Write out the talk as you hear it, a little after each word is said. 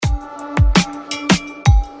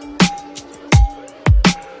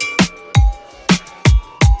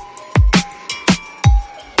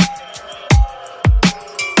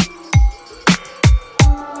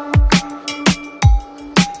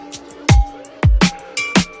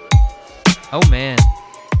Oh man,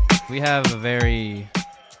 we have a very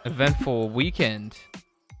eventful weekend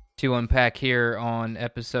to unpack here on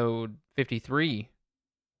episode 53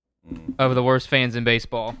 of the worst fans in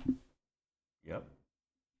baseball. Yep.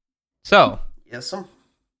 So, yes, sir.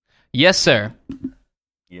 Yes, sir.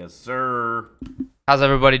 How's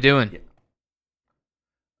everybody doing?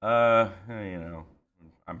 I'm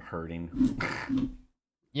hurting.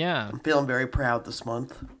 Yeah. I'm feeling very proud this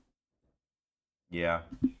month. Yeah.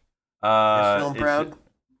 You're feeling proud?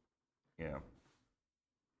 Yeah.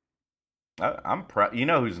 I'm proud. You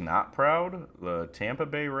know who's not proud? The Tampa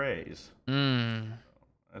Bay Rays.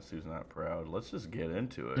 That's who's not proud. Let's just get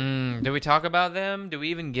into it. Do we talk about them? Do we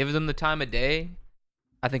even give them the time of day?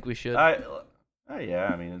 I think we should. Yeah,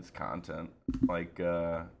 I mean, it's content. Like,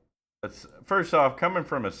 it's, first off, coming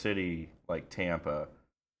from a city like Tampa,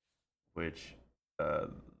 which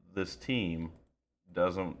this team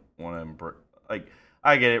doesn't want to embrace. Like,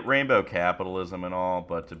 I get it, rainbow capitalism and all,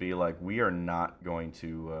 but to be like, we are not going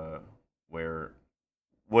to wear,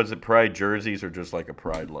 was it Pride jerseys or just like a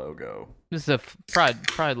Pride logo? This is a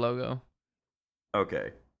Pride logo.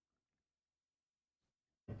 Okay.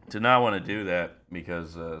 To not want to do that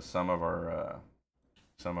because some of our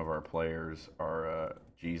players are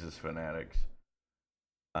Jesus fanatics.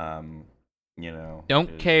 Don't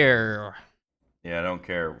care. Yeah, I don't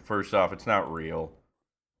care. First off, it's not real.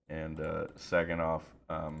 And second off,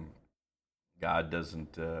 God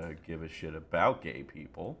doesn't give a shit about gay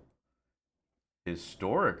people.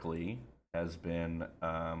 Historically, has been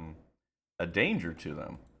a danger to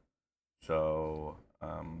them. So,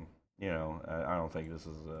 I don't think this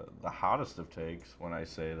is the hottest of takes when I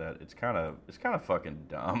say that it's kind of fucking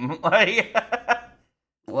dumb. Like,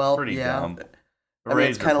 well, pretty yeah. dumb. I mean,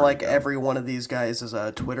 it's kind of like dumb. Every one of these guys'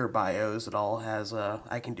 Twitter bios. It all has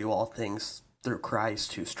 "I can do all things through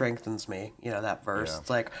Christ who strengthens me." You know that verse. Yeah.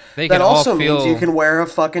 It's like that also means you can wear a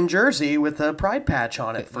fucking jersey with a pride patch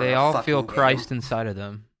on it. They all feel Christ inside of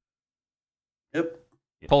them. Yep.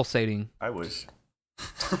 Pulsating. I wish.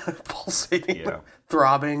 Pulsating. Yeah.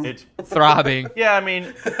 Throbbing. It's throbbing. Yeah, I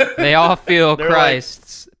mean, they all feel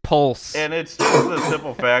Christ's pulse. And it's just the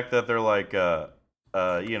simple fact that they're like, we're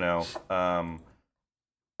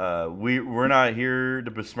not here to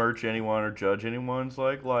besmirch anyone or judge anyone's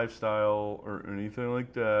like lifestyle or anything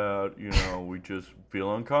like that. We just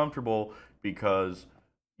feel uncomfortable because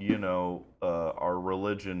our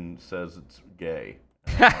religion says it's gay.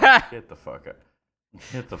 Like, get the fuck out.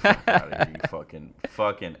 Get the fuck out of here, you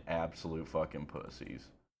fucking absolute fucking pussies.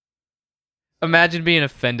 Imagine being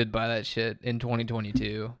offended by that shit in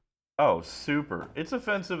 2022. Oh, super. It's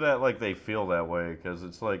offensive that like they feel that way because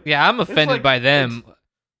it's like, yeah, I'm offended by them.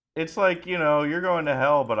 It's like, you're going to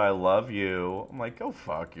hell, but I love you. I'm like, go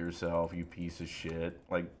fuck yourself, you piece of shit.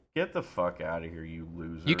 Like, get the fuck out of here, you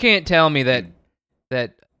loser. You can't tell me that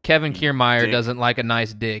Kevin Kiermaier doesn't like a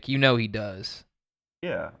nice dick. You know he does.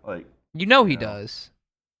 Yeah, like. You know he does.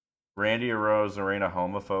 Randy Arozarena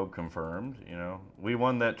homophobe confirmed. We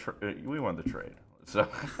won that. We won the trade. So,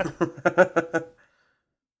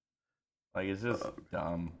 like, it's just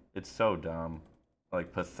dumb. It's so dumb,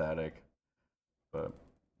 like pathetic. But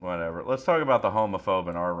whatever. Let's talk about the homophobe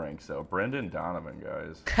in our ranks, though. Brendan Donovan,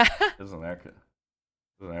 guys. Isn't that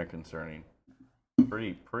concerning?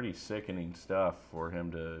 Pretty sickening stuff for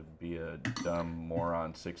him to be a dumb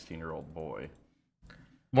moron 16-year-old boy.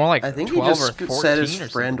 More like I think 12 he just or 14 said his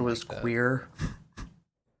friend was like queer.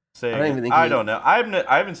 I don't know. I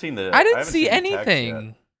haven't seen the. I didn't see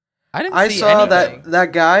anything. I saw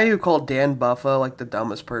that guy who called Dan Buffa like the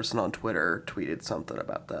dumbest person on Twitter tweeted something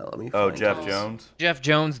about that. Let me. Jeff Jones. Jeff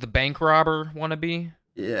Jones, the bank robber wannabe.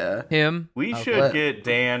 Yeah. Him. We should get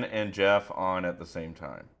Dan and Jeff on at the same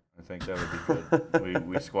time. I think that would be good.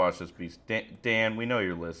 we squash this piece. Dan, we know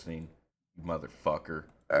you're listening, you motherfucker.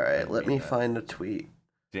 All right, let me find the tweet.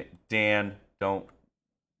 Dan, don't,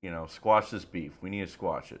 squash this beef. We need to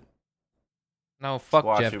squash it. No, fuck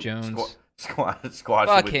Jeff Jones. Squash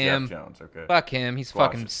fuck it with him. Jeff Jones, okay? Fuck him. He's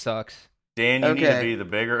fucking sucks. Dan, you need to be the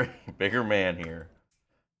bigger man here.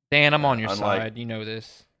 Dan, I'm on your side. You know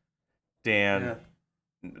this. Dan,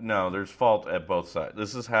 no, there's fault at both sides.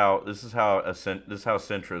 This is how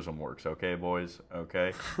centrism works, okay, boys?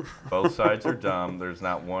 Okay? Both sides are dumb. There's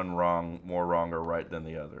not one more wrong or right than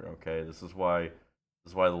the other, okay? This is why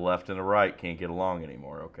the left and the right can't get along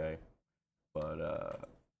anymore, okay? But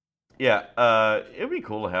it'd be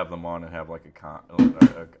cool to have them on and have like a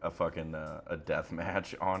death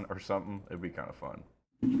match on or something. It'd be kind of fun.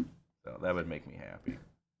 So that would make me happy.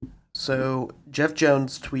 So, Jeff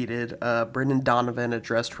Jones tweeted, Brendan Donovan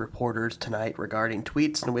addressed reporters tonight regarding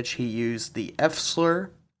tweets in which he used the F slur.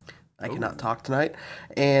 I cannot talk tonight,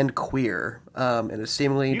 and queer, in a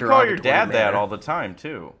seemingly you call your dad manner. that all the time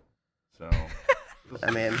too. So,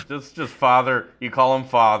 I mean, just father. You call him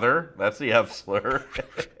father. That's the F slur.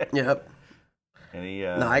 Yep. And he,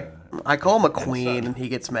 no, I call him a queen, and he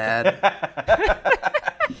gets mad.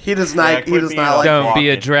 He does not. He does not like. Don't be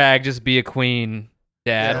a drag, just be a queen,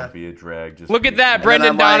 Dad. Don't be a drag. Just look at that,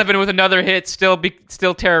 Brendan Donovan with another hit, still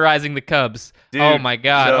terrorizing the Cubs. Dude, oh my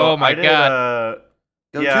god! So oh my god!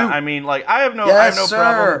 Yeah, I mean, like I have no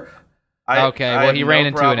problem. Okay, well he ran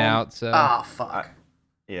into an out. So. Oh fuck.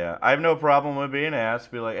 I have no problem with being asked.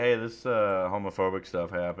 Be like, hey, this homophobic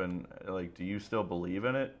stuff happened. Like, do you still believe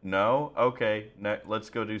in it? No. Okay, let's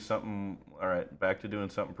go do something. All right, back to doing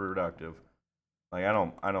something productive. Like, I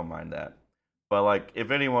don't mind that. But like, if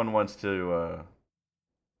anyone wants to,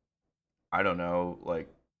 I don't know, like,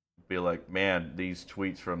 be like, man, these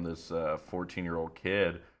tweets from this 14-year-old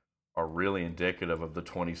kid are really indicative of the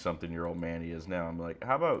 20-something-year-old man he is now. I'm like,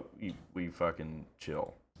 how about we fucking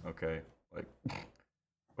chill, okay? Like.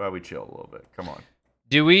 Why we chill a little bit? Come on.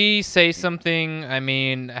 Do we say something? I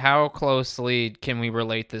mean, how closely can we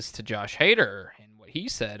relate this to Josh Hader and what he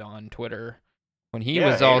said on Twitter when he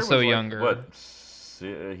was also younger?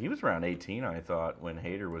 He was around 18, I thought, when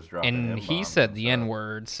Hader was dropping. And he said the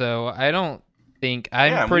N-word. So I don't think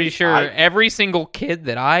I'm pretty sure every single kid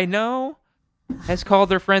that I know has called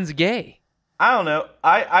their friends gay. I don't know.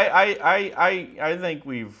 I think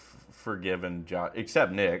we've forgiven Josh,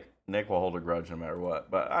 except Nick. Nick will hold a grudge no matter what,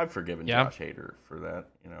 but I've forgiven Josh Hader for that,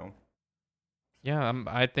 you know. Yeah,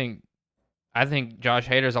 I think Josh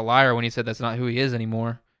Hader's a liar when he said that's not who he is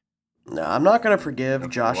anymore. No, I'm not going to forgive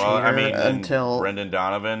Josh Hader until Brendan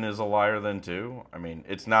Donovan is a liar then too. I mean,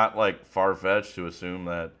 it's not like far-fetched to assume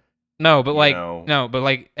that. No, but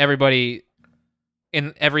like everybody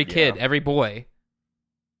in every kid, every boy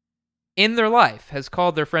in their life has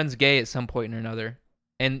called their friends gay at some point or another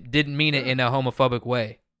and didn't mean it in a homophobic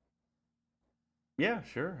way. Yeah,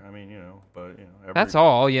 sure. I mean, you know, but you know, that's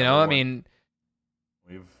all. You know, I mean,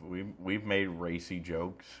 we've made racy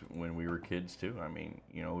jokes when we were kids too. I mean,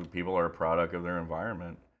 you know, people are a product of their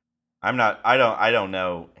environment. I don't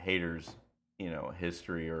know Hader's, you know,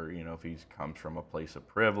 history or you know if he comes from a place of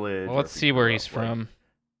privilege. Well, let's see where he's from.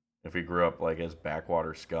 If he grew up like as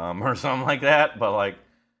backwater scum or something like that, but like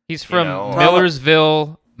he's from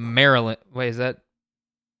Millersville, Maryland. Wait, is that?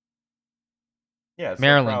 Yeah, so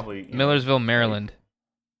Maryland, probably, Millersville, Maryland.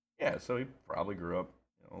 Yeah, so he probably grew up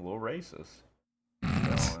a little racist,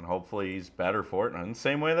 and hopefully he's better for it. And in the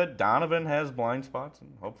same way that Donovan has blind spots,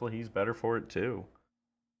 and hopefully he's better for it too.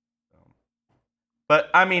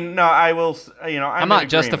 But I mean, no, I will. You know, I'm not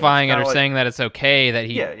justifying it or saying that it's okay that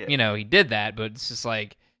he, you know, he did that. But it's just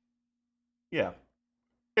like, and,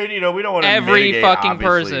 you know, we don't want to. Every fucking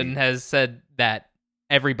person has said that.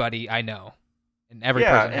 Everybody I know. And every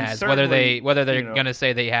person has, whether they're gonna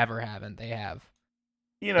say they have or haven't, they have.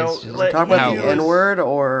 You know, talk about the N-word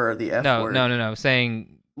or the F-word. No.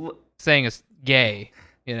 Saying it's gay.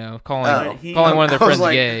 You know, calling one of their friends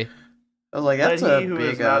gay. I was like, that's a big. Who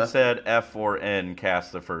has not said F or N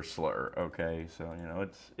cast the first slur. Okay, so you know,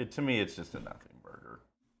 to me, it's just a nothing burger.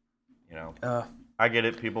 You know, I get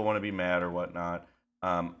it. People want to be mad or whatnot.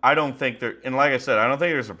 I don't think there, and like I said, I don't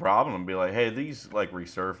think there's a problem. Be like, hey, these like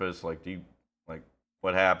resurface. Like, do you like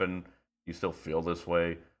what happened? You still feel this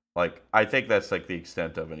way? Like, I think that's like the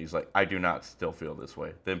extent of it. He's like, I do not still feel this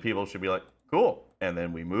way. Then people should be like, cool, and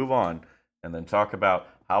then we move on, and then talk about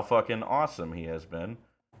how fucking awesome he has been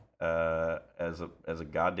as a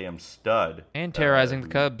goddamn stud and terrorizing the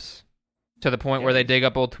Cubs to the point where they dig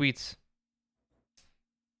up old tweets.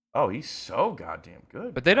 Oh, he's so goddamn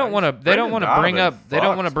good. But they don't want to. They don't want to bring up. They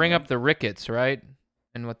don't want to bring up the Ricketts, right?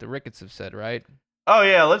 And what the Ricketts have said, right? Oh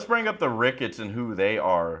yeah, let's bring up the Ricketts and who they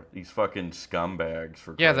are. These fucking scumbags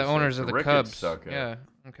for the owners of the Cubs. Suck yeah,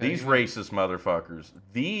 okay. These racist motherfuckers.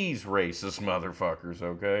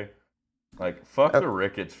 Okay, like fuck the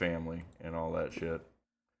Ricketts family and all that shit.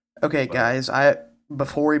 Okay, guys.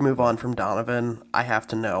 Before we move on from Donovan, I have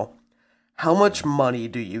to know how much money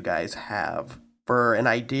do you guys have for an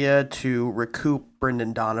idea to recoup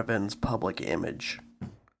Brendan Donovan's public image?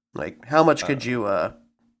 Like, how much could you, how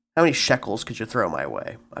many shekels could you throw my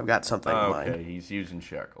way? I've got something in mind. Okay, he's using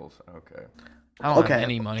shekels. Okay. I don't have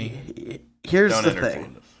any money. Here's the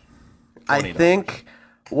thing. I think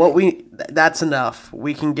that's enough.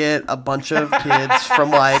 We can get a bunch of kids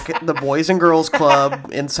from, like, the Boys and Girls Club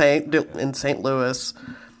in St. Louis,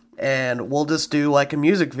 and we'll just do like a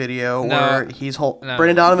music video where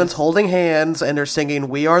Brendan Donovan's holding hands and they're singing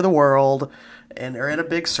 "We Are the World," and they're in a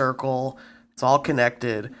big circle. It's all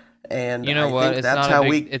connected, And you know I what? think that's how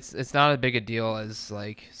it's not as big a deal as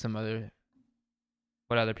like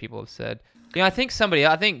what other people have said. I think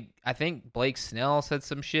Blake Snell said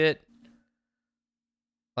some shit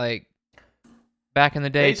like back in the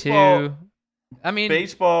day too. I mean,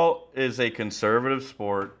 baseball is a conservative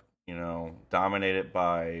sport, dominated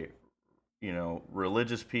by,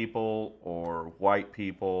 religious people or white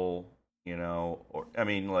people, or I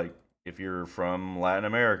mean, like if you're from Latin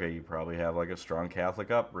America, you probably have like a strong Catholic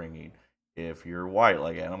upbringing. If you're white,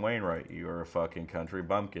 like Adam Wainwright, you are a fucking country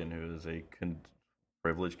bumpkin who is a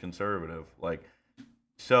privileged conservative. Like,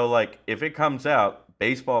 so like if it comes out,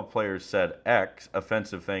 baseball players said X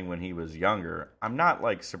offensive thing when he was younger, I'm not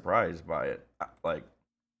like surprised by it. Like,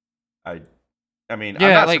 I mean, I'm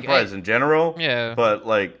not surprised in general. Yeah.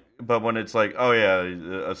 But when it's like, oh yeah,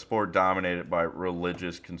 a sport dominated by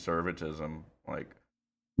religious conservatism, like,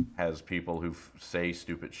 has people who say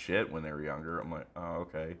stupid shit when they're younger. I'm like, oh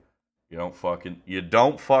okay, you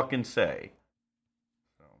don't fucking say.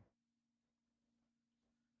 So,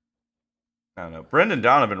 I don't know. Brendan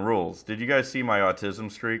Donovan rules. Did you guys see my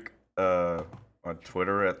autism streak on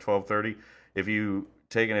Twitter at 12:30? If you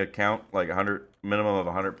take into account like minimum of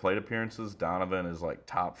 100 plate appearances, Donovan is like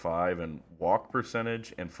top 5 in walk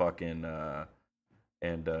percentage and fucking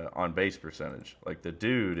on base percentage. Like the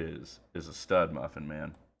dude is a stud muffin,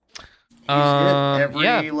 man. He's hit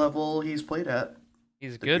every level he's played at.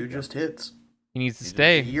 He's good. Dude just hits. He needs to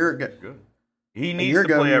stay. A year ago. Good. He needs to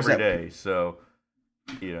play every day. So,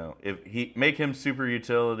 if he make him super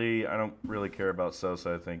utility, I don't really care about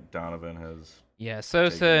Sosa. I think Donovan has. Yeah,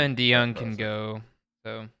 Sosa and DeYoung can go.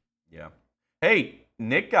 So. Yeah. Hey,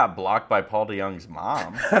 Nick got blocked by Paul DeYoung's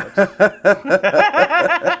mom.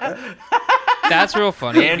 That's real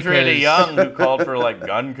funny. Andrea DeYoung, who called for like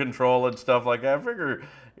gun control and stuff like that. I figure,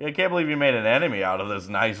 I can't believe you made an enemy out of this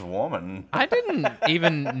nice woman. I didn't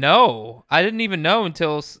even know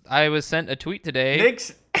until I was sent a tweet today.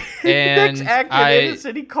 Nick's acting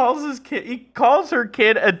innocent. He calls her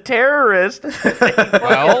kid a terrorist.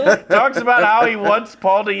 Well, talks about how he wants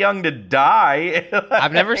Paul DeYoung to die.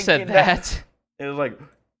 I've never said that. It was like,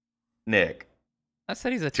 Nick. I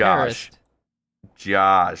said he's a terrorist.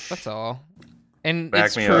 Josh. That's all. And Back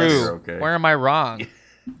it's true. Okay. Where am I wrong?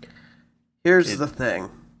 Here's the thing.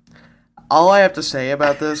 All I have to say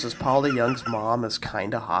about this is Paul DeYoung's mom is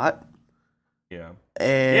kind of hot. Yeah.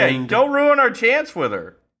 And don't ruin our chance with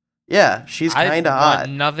her. Yeah, she's kind of hot.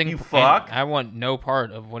 Nothing. You fuck. I want no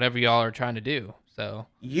part of whatever y'all are trying to do. So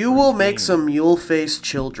you will make some mule-faced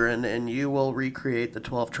children, and you will recreate the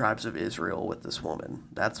 12 tribes of Israel with this woman.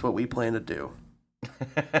 That's what we plan to do.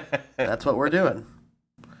 That's what we're doing.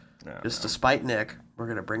 To spite Nick, we're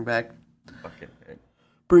gonna bring back. Fucking Nick.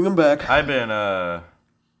 Bring him back. I've been I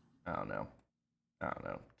don't know,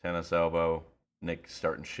 tennis elbow. Nick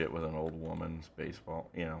starting shit with an old woman's baseball.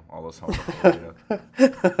 All this homophobia.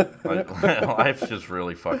 Life's just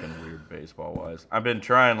really fucking weird baseball wise. I've been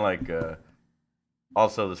trying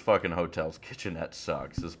also this fucking hotel's kitchenette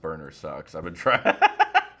sucks. This burner sucks. I've been trying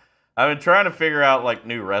to figure out like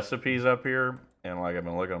new recipes up here, and like I've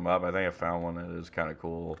been looking them up. I think I found one that is kind of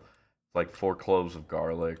cool. It's like 4 cloves of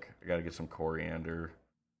garlic. I got to get some coriander.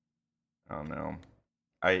 I don't know.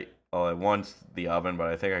 I want the oven, but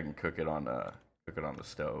I think I can cook it on the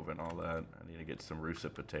stove and all that. I need to get some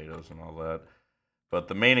russet potatoes and all that. But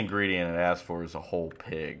the main ingredient it asked for is a whole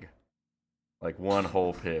pig. Like one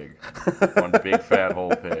whole pig. One big fat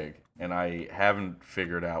whole pig. And I haven't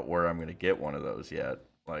figured out where I'm going to get one of those yet.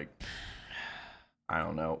 Like, I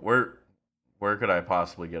don't know. Where could I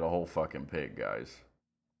possibly get a whole fucking pig, guys?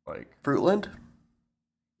 Like Fruitland?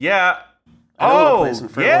 Yeah. In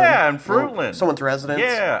Fruitland. Someone's residence.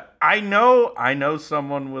 Yeah, I know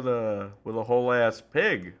someone with a whole ass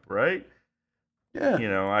pig, right?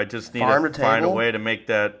 Yeah. I just need to find a way to make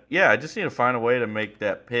that. Yeah, I just need to find a way to make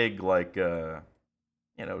that pig like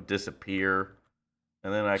disappear,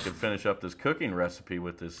 and then I can finish up this cooking recipe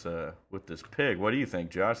with this pig. What do you think,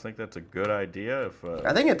 Josh? Think that's a good idea?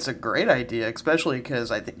 I think it's a great idea, especially because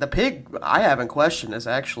I think the pig I haven't questioned is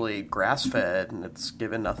actually grass fed and it's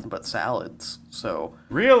given nothing but salads. So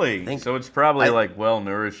really, so it's probably like well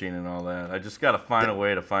nourishing and all that. I just got to find a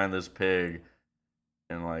way to find this pig,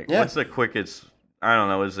 and what's the quickest? I don't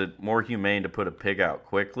know. Is it more humane to put a pig out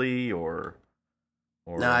quickly or?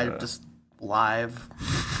 No, just live.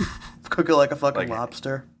 Cook it like a fucking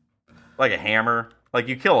lobster. Like a hammer? Like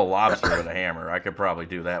you kill a lobster with a hammer. I could probably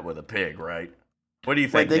do that with a pig, right? What do you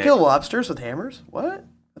think? Wait, they kill lobsters with hammers? What?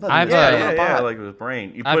 Yeah, like with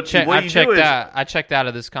brain. I checked out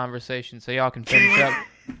of this conversation, so y'all can finish up.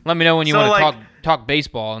 Let me know when you want to talk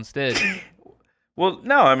baseball instead. Well,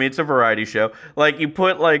 no, I mean it's a variety show. Like you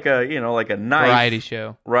put like a knife variety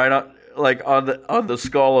show right on on the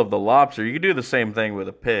skull of the lobster. You can do the same thing with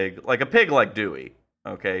a pig, like Dewey.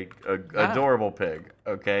 Okay, adorable pig.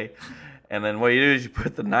 Okay, and then what you do is you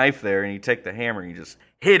put the knife there and you take the hammer and you just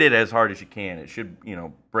hit it as hard as you can. It should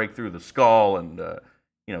break through the skull and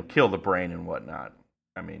kill the brain and whatnot.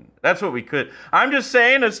 I mean that's what we could. I'm just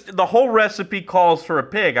saying the whole recipe calls for a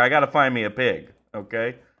pig. I got to find me a pig.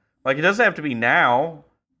 Okay. Like, it doesn't have to be now,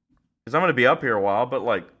 because I'm going to be up here a while, but,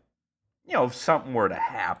 like, if something were to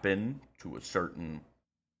happen to a certain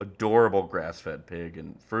adorable grass-fed pig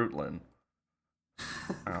in Fruitland,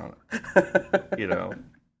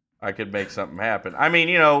 I could make something happen. I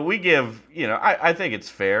mean, we give, I think it's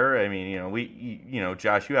fair. I mean,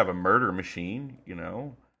 Josh, you have a murder machine,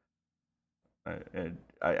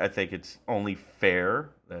 I think it's only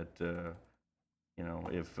fair that,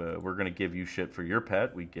 if we're gonna give you shit for your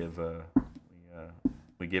pet, we give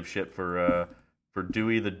shit for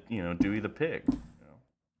Dewey the pig.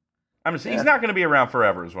 He's not gonna be around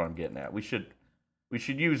forever, is what I'm getting at. We should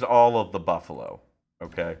use all of the buffalo.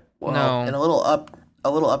 Okay. Well, no. And a little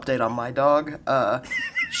update on my dog.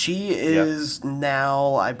 She is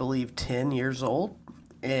now, I believe, 10 years old,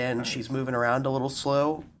 and she's moving around a little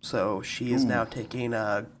slow. So she is now taking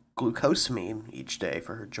glucosamine each day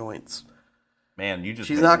for her joints. Man,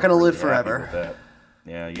 she's not going to live forever.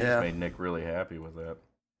 Yeah, you just made Nick really happy with that.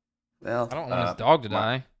 Well, I don't want his dog to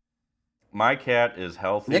die. My cat is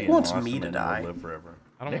healthy. Nick wants me to die. Live forever.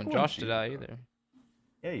 I don't want Josh to die either.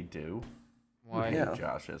 Yeah, you do. Why? You hate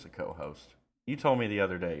Josh as a co-host. You told me the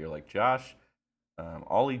other day, you're like, Josh,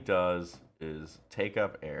 all he does is take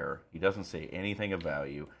up air. He doesn't say anything of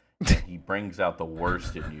value. And he brings out the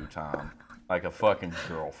worst in you, Tom. Like a fucking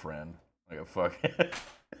girlfriend. Like a fucking...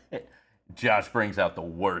 Josh brings out the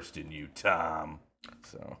worst in you, Tom.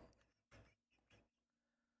 So.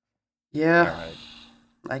 Yeah. Right.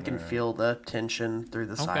 I can feel the tension through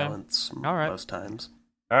the silence most times.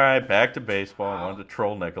 All right, back to baseball. I wanted to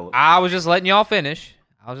troll Nicholas. I was just letting y'all finish.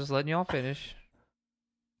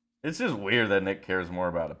 It's just weird that Nick cares more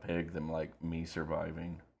about a pig than, like, me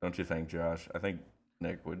surviving. Don't you think, Josh? I think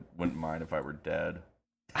Nick wouldn't mind if I were dead.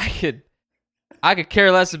 I could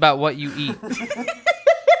care less about what you eat.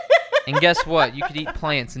 And guess what? You could eat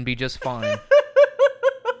plants and be just fine.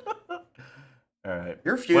 All right.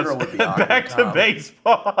 Your funeral would be awkward, back to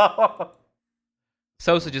baseball.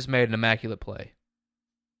 Sosa just made an immaculate play.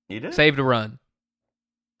 He did? Saved a run.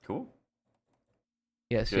 Cool.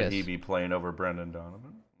 Yes. Should he be playing over Brendan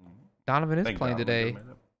Donovan? Donovan is playing today.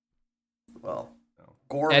 Well,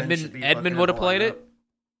 Gorman Edmund would have played it.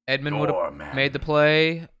 Edmund would have made the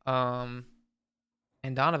play. And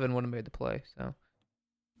Donovan would have made the play. So.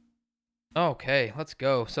 Okay, let's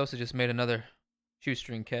go. Sosa just made another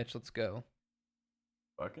shoestring catch. Let's go.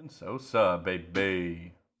 Fucking Sosa,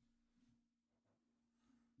 baby.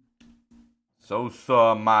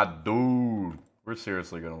 Sosa, my dude. We're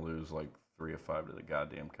seriously going to lose like 3 of 5 to the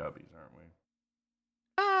goddamn Cubbies, aren't we?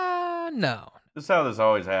 No. This is how this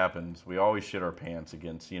always happens. We always shit our pants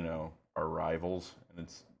against, our rivals. And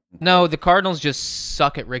it's No, the Cardinals just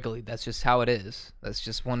suck at Wrigley. That's just how it is. That's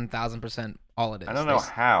just 1,000% all it is. I don't know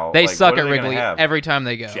how. They suck at Wrigley every time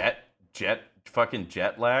they go. Fucking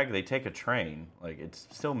jet lag. They take a train. Like, it's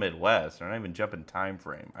still Midwest. They're not even jumping time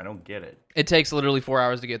frame. I don't get it. It takes literally 4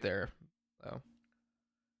 hours to get there. So.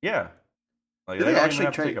 Yeah. Like, they don't actually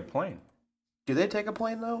even have to take a plane. Do they take a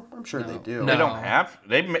plane, though? I'm sure they do. They don't have...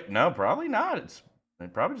 No, probably not. They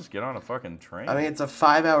probably just get on a fucking train. I mean, it's a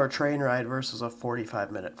 5-hour train ride versus a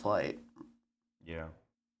 45-minute flight. Yeah.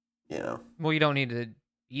 Well, you don't need to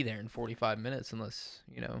be there in 45 minutes unless,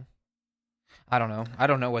 I don't know. I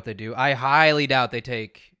don't know what they do. I highly doubt they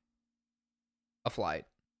take a flight.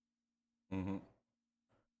 Mm-hmm.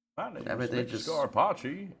 My name is Nick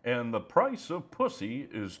Scarpacci, and the price of pussy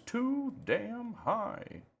is too damn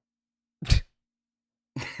high.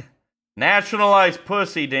 Nationalize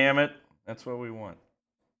pussy, damn it. That's what we want.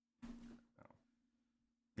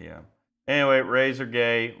 Yeah. Anyway, Rays are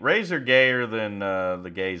gay. Rays are gayer than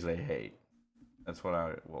the gays they hate. That's what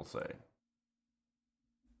I will say.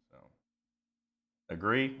 So,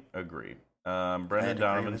 agree. Brendan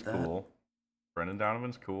Donovan's cool. Brendan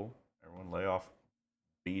Donovan's cool. Everyone lay off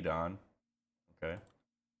B-Don. Okay.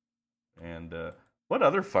 And what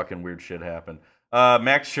other fucking weird shit happened?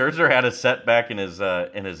 Max Scherzer had a setback in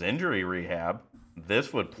his injury rehab.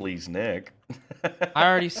 This would please Nick. I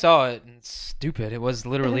already saw it. It's stupid. It was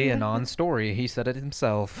literally a non-story. He said it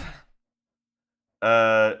himself.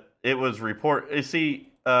 It was You see,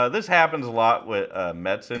 this happens a lot with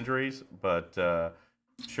Mets injuries, but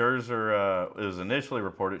Scherzer, it was initially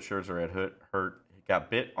reported Scherzer had hurt got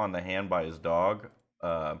bit on the hand by his dog,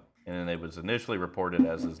 and it was initially reported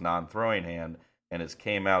as his non-throwing hand, and it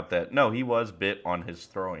came out that no, he was bit on his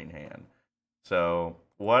throwing hand. So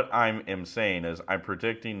what I am saying is I'm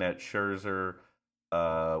predicting that Scherzer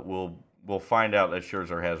we'll find out that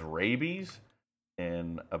Scherzer has rabies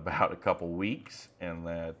in about a couple weeks, and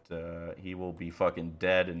that he will be fucking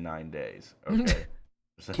dead in 9 days. Okay.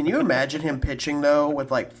 Can you imagine him pitching though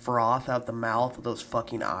with like froth out the mouth with those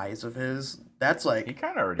fucking eyes of his? That's like he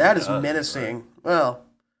kind of already that does, is menacing. Right? Well,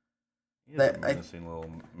 he's a menacing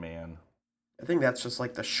little man. I think that's just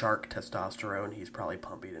like the shark testosterone he's probably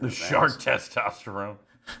pumping in the shark testosterone.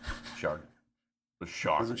 The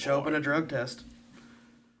shark doesn't show up in a drug test.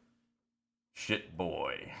 Shit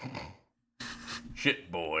boy.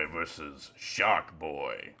 Shit boy versus shark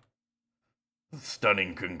boy.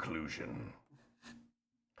 Stunning conclusion.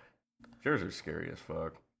 Scherzer's scary as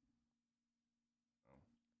fuck.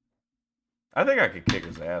 I think I could kick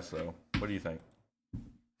his ass though. What do you think?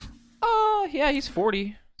 Yeah, he's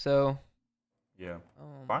 40, so. Yeah.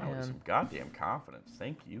 Finally, some goddamn confidence.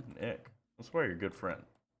 Thank you, Nick. That's why you're a good friend.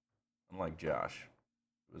 Unlike Josh,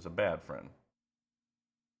 who was a bad friend.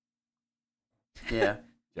 Yeah.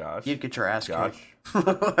 Josh. You'd get your ass kicked.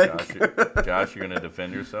 Josh, Josh, you're going to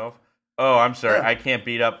defend yourself? Oh, I'm sorry. Yeah. I can't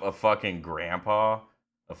beat up a fucking grandpa.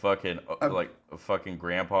 A fucking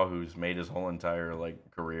grandpa who's made his whole entire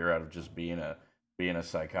career out of just being a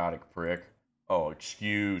psychotic prick. Oh,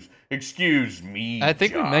 excuse me. I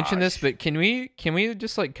think Josh. we mentioned this, but can we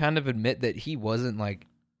just kind of admit that he wasn't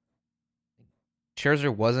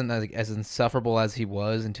Scherzer wasn't as insufferable as he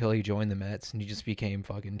was until he joined the Mets, and he just became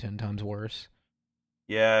fucking 10 times worse.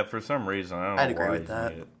 Yeah, for some reason I don't know. I'd agree with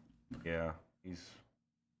that. Yeah,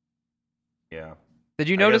 yeah. Did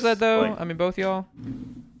you notice that though? I mean, both y'all.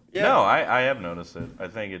 Yeah. No, I have noticed it. I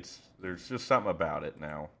think there's just something about it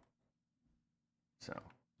now. So,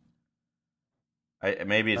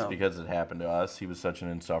 maybe it's because it happened to us. He was such an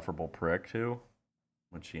insufferable prick too,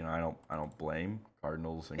 which I don't blame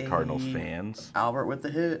Cardinals and Cardinals fans. Albert with the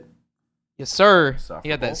hit. Yes, sir. He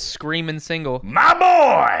had that screaming single. My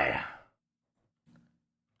boy.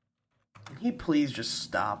 Can he please just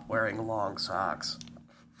stop wearing long socks?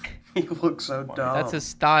 He looks so dumb. That's his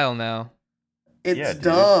style now. It's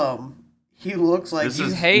dumb. He looks like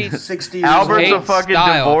he's 60 years Albert's a fucking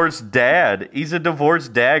divorced dad. He's a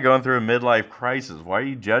divorced dad going through a midlife crisis. Why are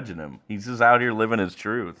you judging him? He's just out here living his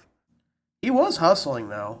truth. He was hustling,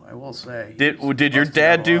 though, I will say. Did your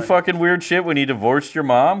dad do fucking weird shit when he divorced your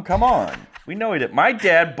mom? Come on. We know he did. My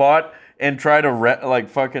dad bought and tried to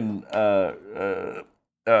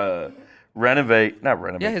renovate. Not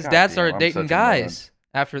renovate. Yeah, his dad started dating guys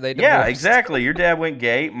after they divorced. Yeah, exactly. Your dad went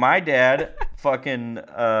gay. My dad fucking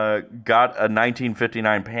got a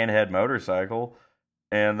 1959 Panhead motorcycle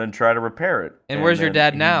and then tried to repair it. And where's your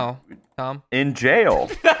dad now, Tom? In jail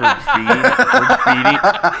for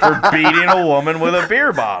beating a woman with a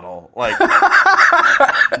beer bottle. Like,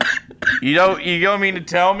 you don't mean to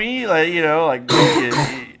tell me,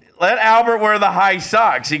 let Albert wear the high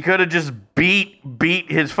socks. He could have just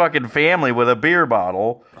beat his fucking family with a beer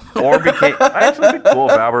bottle, or became. Actually, it'd be cool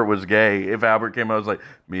if Albert was gay. If Albert came out and was like,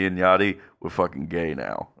 me and Yachty, we're fucking gay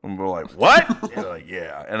now, and we're like, what? And they're like,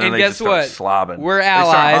 yeah. And then and they guess just start what? slobbing. We're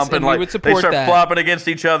allies, and we would support that. They start flopping against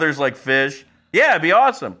each other's like fish. Yeah, it'd be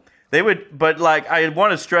awesome. They would, but I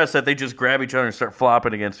want to stress that they just grab each other and start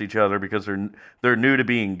flopping against each other because they're new to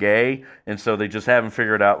being gay, and so they just haven't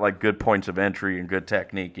figured out good points of entry and good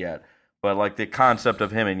technique yet. But the concept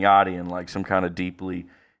of him and Yachty and some kind of deeply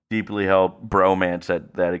held bromance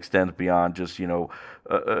that extends beyond just a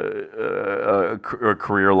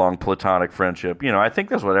career-long platonic friendship. I think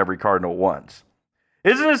that's what every Cardinal wants.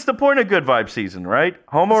 Isn't this the point of Good Vibe season, right?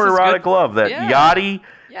 Homoerotic love that Yachty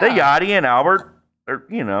and Albert. Or,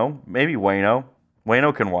 maybe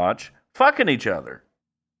Wayno can watch, fucking each other.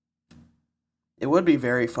 It would be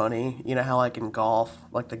very funny. You know how, in golf,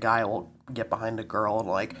 the guy will get behind a girl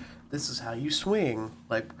and, this is how you swing.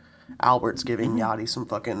 Albert's giving Yachty some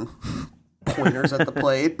fucking pointers at the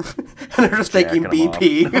plate. And they're just taking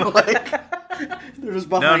BP. They're just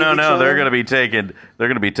behind each other. They're gonna be taking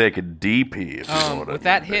DP. If you know what with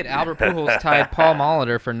that hit, Albert Pujols tied Paul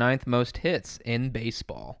Molitor for 9th most hits in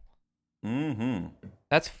baseball. Mm-hmm.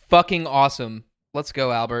 That's fucking awesome. Let's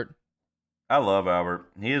go, Albert. I love Albert.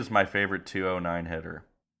 He is my favorite 209 hitter.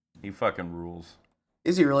 He fucking rules.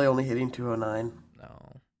 Is he really only hitting 209?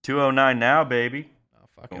 No. 209 now, baby. Oh,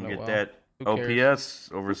 fucking Don't get that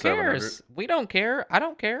OPS over 700. We don't care. I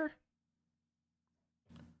don't care.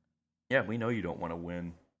 Yeah, we know you don't want to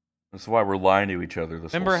win. That's why we're lying to each other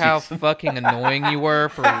this Remember how fucking annoying you were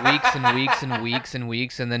for weeks and weeks and weeks and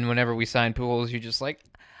weeks, and then whenever we signed Pujols, you're just like,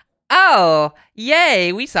 oh,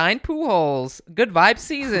 yay, we signed Pujols. Good vibe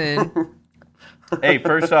season. Hey,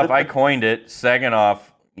 first off, I coined it. Second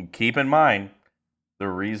off, keep in mind, the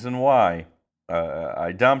reason why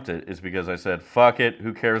I dumped it is because I said, fuck it,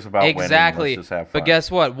 who cares about winning? Let's just have fun. But guess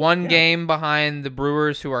what? One game behind the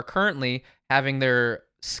Brewers, who are currently having their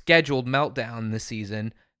scheduled meltdown this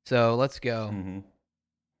season. So let's go. Mm-hmm.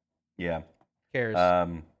 Yeah. Who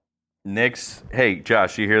cares? Nick's. Hey,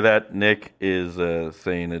 Josh, you hear that? Nick is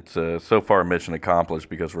saying it's so far mission accomplished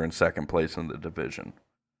because we're in second place in the division.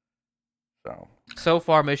 So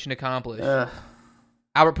far, mission accomplished.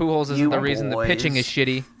 Albert Pujols isn't the reason the pitching is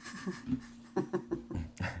shitty.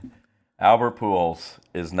 Albert Pujols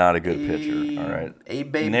is not a good pitcher. All right.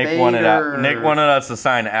 Nick wanted us to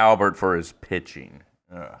sign Albert for his pitching.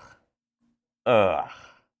 Ugh.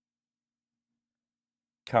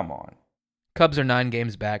 Come on. Cubs are 9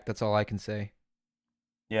 games back. That's all I can say.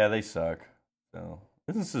 Yeah, they suck. So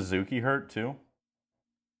isn't Suzuki hurt too?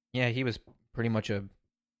 Yeah, he was pretty much a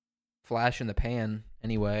flash in the pan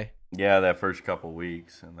anyway. Yeah, that first couple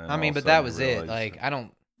weeks, and then but that was it. Like I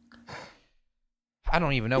don't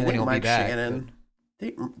even know when he'll be back.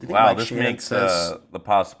 Wow, this makes the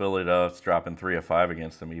possibility of us dropping 3 of 5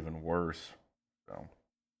 against them even worse. So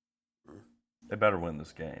they better win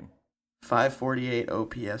this game. 548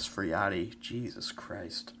 OPS for Yachty. Jesus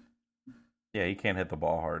Christ. Yeah, he can't hit the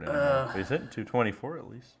ball hard anymore. He's hitting 224 at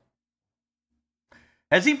least.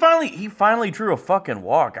 Has he finally drew a fucking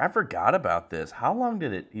walk? I forgot about this. How long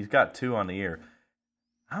did it? He's got 2 on the year.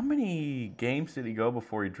 How many games did he go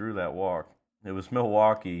before he drew that walk? It was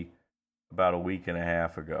Milwaukee about a week and a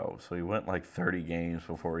half ago. So he went like 30 games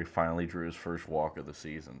before he finally drew his first walk of the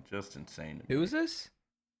season. Just insane. Who is this?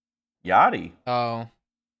 Yachty. Oh.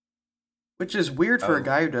 Which is weird for a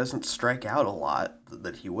guy who doesn't strike out a lot,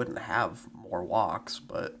 that he wouldn't have more walks,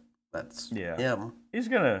 but that's him. He's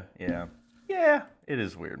gonna, Yeah, it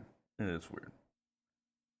is weird.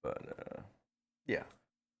 But, yeah.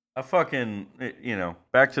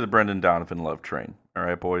 Back to the Brendan Donovan love train. All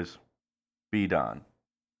right, boys? Be Don.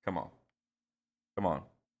 Come on.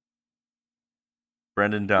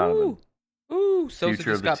 Brendan Donovan. Ooh, Sosa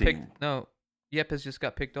future just of the got team. picked. No, Yepes just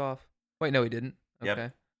got picked off. Wait, no, he didn't. Okay.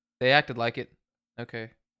 Yep. They acted like it.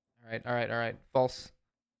 Okay. All right. False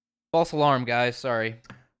alarm, guys. Sorry.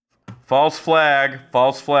 False flag.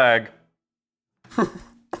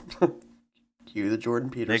 Cue the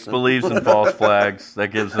Jordan Peterson. Nick believes in false flags. That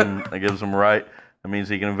gives him right. That means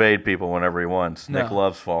he can evade people whenever he wants. No. Nick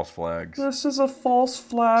loves false flags. This is a false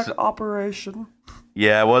flag operation.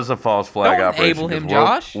 Yeah, it was a false flag operation. Don't enable him,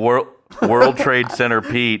 Josh. World Trade Center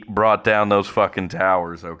Pete brought down those fucking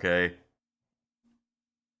towers, okay?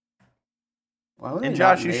 And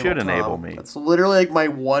Josh, you should enable me. That's literally like my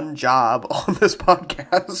one job on this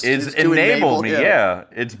podcast. Is enable me, yeah.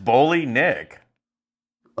 It's bully Nick.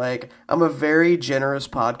 Like, I'm a very generous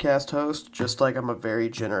podcast host, just like I'm a very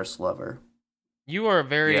generous lover. You are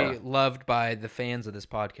very loved by the fans of this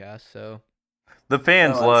podcast, so. The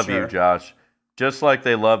fans love you, Josh. Just like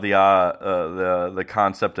they love the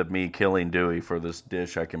concept of me killing Dewey for this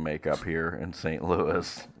dish I can make up here in St.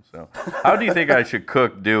 Louis. So, how do you think I should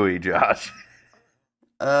cook Dewey, Josh?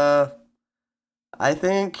 I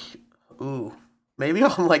think, maybe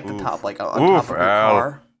on like the top, like on top of your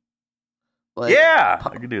car. Like,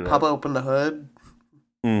 I could do that. Pop open the hood.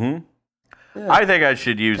 Mm-hmm. Yeah. I think I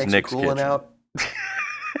should use Nick's kitchen. Out.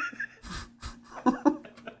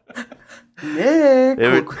 Nick,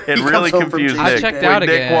 it really confused Nick. I checked out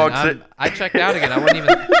again. I checked out again. I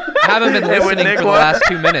haven't been listening for the last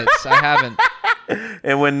 2 minutes. I haven't.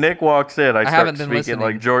 And when Nick walks in, I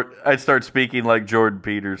start speaking like Jordan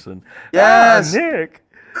Peterson. Yes, Nick.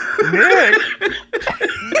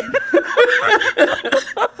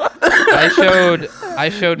 I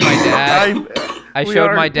showed my dad. I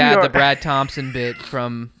showed my dad the Brad Thompson bit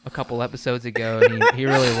from a couple episodes ago, and he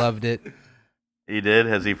really loved it. He did?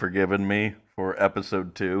 Has he forgiven me for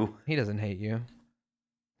episode 2? He doesn't hate you.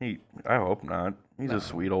 I hope not. He's a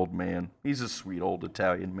sweet old man. He's a sweet old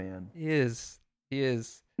Italian man. He is.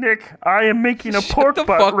 Nick, I am making a pork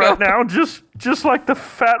butt right now, just like the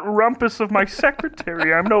fat rumpus of my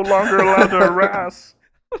secretary. I'm no longer allowed to harass.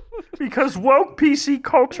 Because woke PC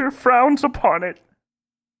culture frowns upon it.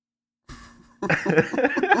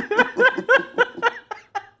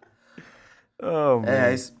 Oh,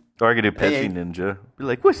 man. Or I could do Pitching Ninja. Be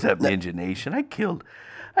like, what's up, Ninja Nation? I killed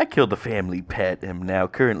I killed a family pet and am now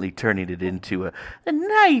currently turning it into a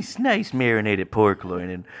nice marinated pork loin.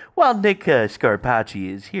 And while Nick Scarpacci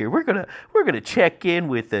is here, we're gonna check in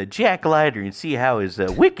with Jack Leiter and see how his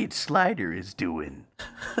wicked slider is doing.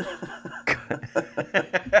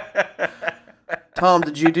 Tom,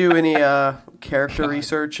 did you do any character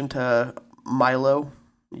research into Milo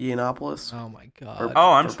Yiannopoulos? Oh my god!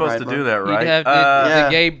 I'm supposed to do that, right?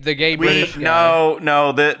 The gay British guy.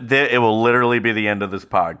 No. It will literally be the end of this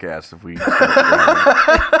podcast if we.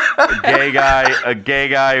 a gay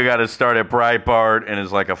guy who got to start at Breitbart and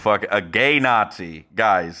is like a gay Nazi,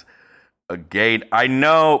 guys. I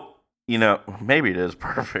know. Maybe it is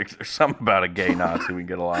perfect. There's something about a gay Nazi we can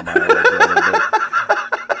get a lot of.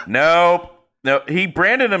 Nope. No, he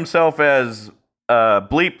branded himself as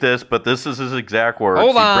bleep this, but this is his exact words.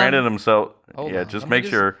 Hold on. He branded himself. Hold on. Just make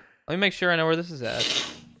sure. Let me make sure I know where this is at.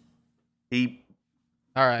 He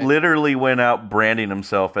all right. Literally went out branding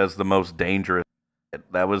himself as the most dangerous.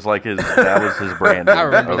 That was his brand. I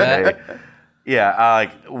remember that.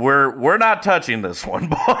 Yeah, we're not touching this one,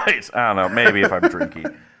 boys. I don't know, maybe if I'm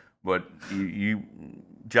drinking. But you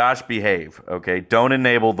Josh, behave, okay? Don't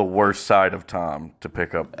enable the worst side of Tom to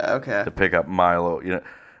pick up Milo.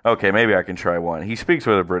 Okay, maybe I can try one. He speaks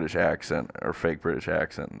with a British accent, or fake British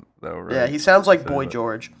accent, though, right? Yeah, he sounds like Boy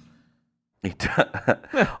George.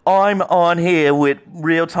 I'm on here with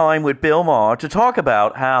Real Time with Bill Maher to talk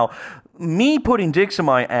about how me putting dicks in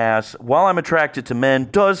my ass while I'm attracted to men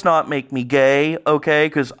does not make me gay, okay?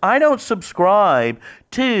 Because I don't subscribe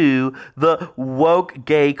to the woke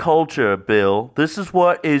gay culture, Bill. This is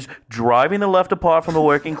what is driving the left apart from the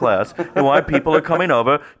working class and why people are coming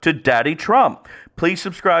over to Daddy Trump. Please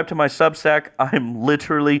subscribe to my Substack. I'm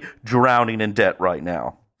literally drowning in debt right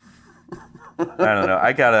now. I don't know.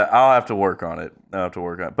 I'll have to work on it.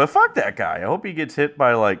 But fuck that guy. I hope he gets hit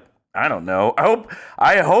by I don't know.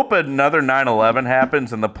 I hope another 9/11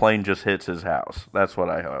 happens and the plane just hits his house. That's what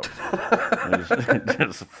I hope.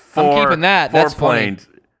 Just I'm keeping that. That's planes.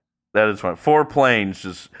 Funny. That is fun. 4 planes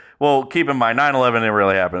just. Well, keep in mind, 9/11 didn't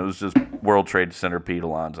really happen. It was just World Trade Center Pete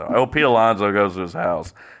Alonso. I hope Pete Alonso goes to his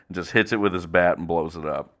house and just hits it with his bat and blows it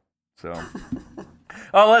up. So.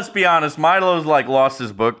 Oh, let's be honest. Milo's lost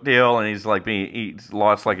his book deal, and he's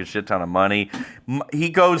lost a shit ton of money.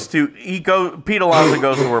 Pete Alonso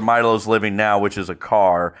goes to where Milo's living now, which is a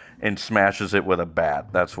car, and smashes it with a bat.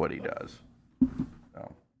 That's what he does.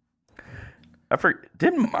 So.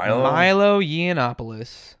 Didn't Milo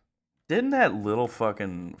Yiannopoulos? Didn't that little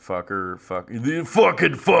fucking fucker?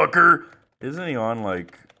 Isn't he on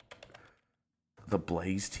the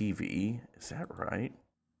Blaze TV? Is that right?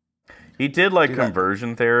 He did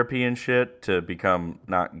conversion therapy and shit to become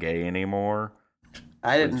not gay anymore.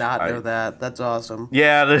 I did not know that. That's awesome.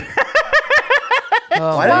 Yeah.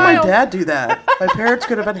 Why didn't my dad do that? My parents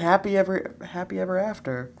could have been happy ever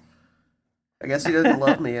after. I guess he doesn't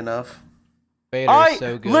love me enough. Vader's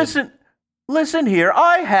so good. Listen here.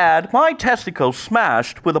 I had my testicles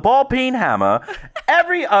smashed with a ball-peen hammer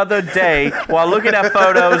every other day while looking at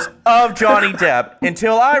photos of Johnny Depp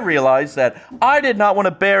until I realized that I did not want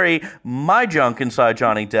to bury my junk inside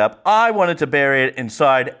Johnny Depp. I wanted to bury it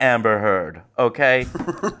inside Amber Heard, okay?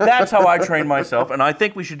 That's how I trained myself, and I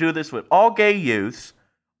think we should do this with all gay youths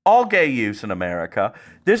in America.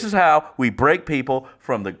 This is how we break people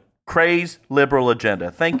from the crazed liberal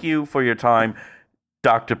agenda. Thank you for your time,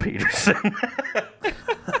 Dr. Peterson.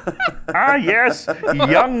 Yes,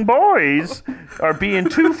 young boys are being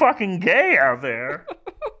too fucking gay out there.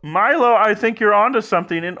 Milo, I think you're onto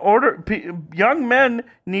something. Young men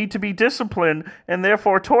need to be disciplined and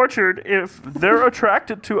therefore tortured if they're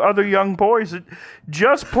attracted to other young boys. It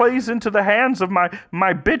just plays into the hands of my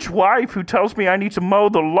bitch wife who tells me I need to mow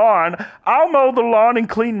the lawn. I'll mow the lawn and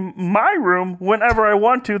clean my room whenever I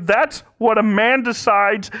want to. That's what a man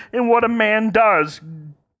decides and what a man does.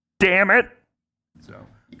 Damn it. So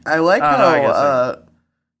I like how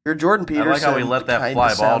your Jordan Peterson. I like how we let that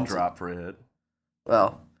fly ball drop for a hit.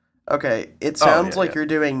 Well, okay. It sounds like you're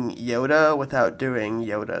doing Yoda without doing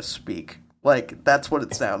Yoda speak. That's what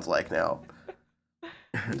it sounds like now.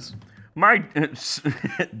 My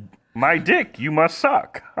dick, you must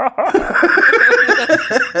suck.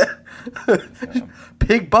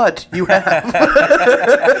 Pig butt, you have.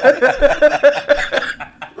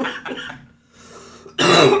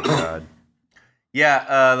 Oh, God.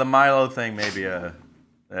 Yeah, the Milo thing may be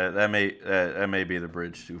that may be the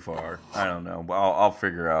bridge too far. I don't know. I'll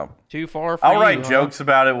figure out. Too far for I'll write jokes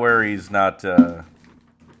about it where he's not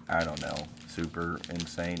I don't know, super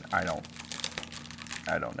insane. I don't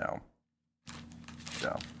know.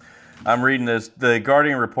 So, I'm reading this. The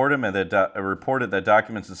Guardian reported that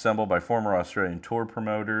documents assembled by former Australian tour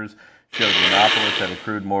promoters showed Yiannopoulos had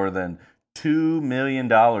accrued more than $2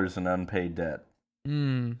 million in unpaid debt.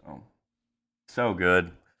 Oh, so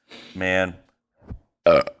good, man.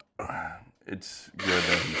 It's good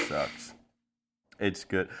that he sucks. It's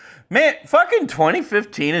good. Man, fucking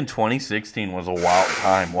 2015 and 2016 was a wild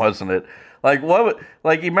time, wasn't it? Like what?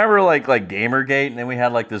 Like you remember, like Gamergate, and then we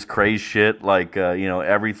had like this crazy shit, like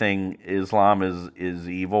everything Islam is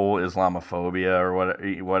evil, Islamophobia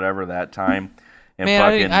or whatever that time. And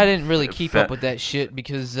man, I didn't really keep up with that shit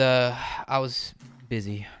because I was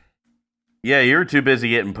busy. Yeah, you were too busy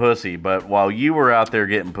getting pussy. But while you were out there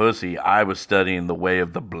getting pussy, I was studying the way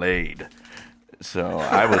of the blade. So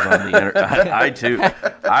I was on the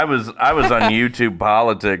I was on YouTube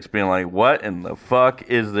politics, being like, "What in the fuck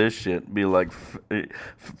is this shit?" Be like,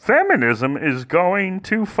 "Feminism is going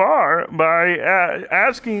too far by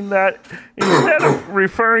asking that instead of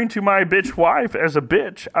referring to my bitch wife as a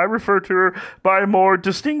bitch, I refer to her by a more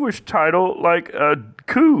distinguished title like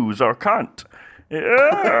coos or cunt."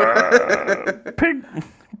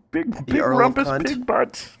 Big rumpus pig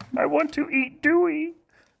butts. I want to eat Dewey.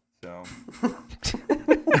 So.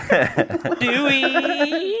 Dewey.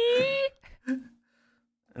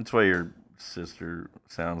 That's why your sister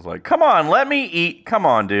sounds like. Come on, let me eat. Come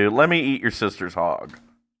on, dude. Let me eat your sister's hog.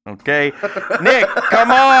 Okay, Nick.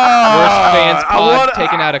 Come on. Worst fans pod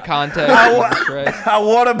taken out of context. I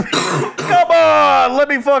want to. Come on, let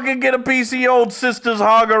me fucking get a piece of your old sister's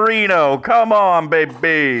hoggerino. Come on,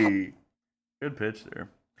 baby. Good pitch there.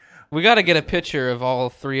 We got to get a picture of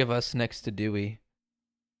all three of us next to Dewey.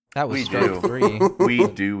 That was strike 3.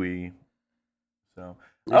 We. So.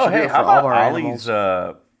 Hey, how about Ollie's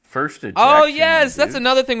first ejection? Oh, yes, that's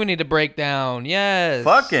another thing we need to break down. Yes.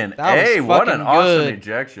 Fucking A, what an awesome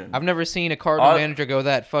ejection. I've never seen a Cardinal manager go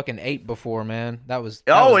that fucking 8 before, man. That was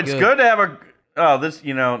it's good to have a... Oh, this,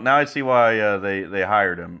 now I see why they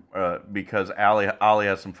hired him, because Ollie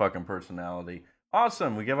has some fucking personality.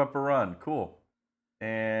 Awesome, we give up a run. Cool.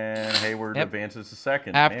 And Hayward advances to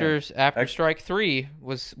second. After strike 3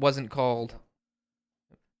 wasn't called.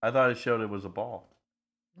 I thought it showed it was a ball.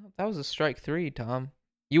 That was a strike 3, Tom.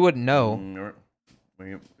 You wouldn't know.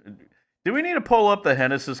 Do we need to pull up the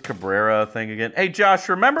Genesis Cabrera thing again? Hey, Josh,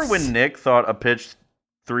 remember when Nick thought a pitch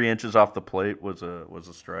 3 inches off the plate was a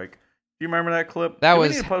strike? Do you remember that clip? That we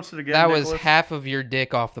need to post it again, that Nicholas? Was half of your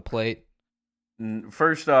dick off the plate.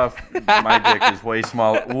 First off, my dick is way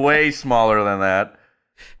smaller than that.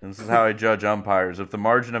 And this is how I judge umpires. If the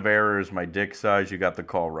margin of error is my dick size, you got the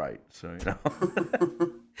call right. So,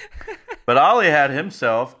 But Ollie had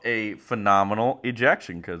himself a phenomenal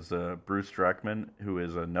ejection because Bruce Streckman, who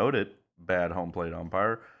is a noted bad home plate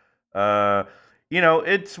umpire,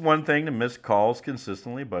 it's one thing to miss calls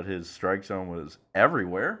consistently, but his strike zone was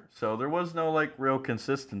everywhere. So there was no, real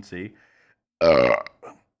consistency.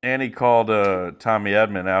 And he called Tommy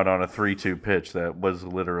Edman out on a 3-2 pitch that was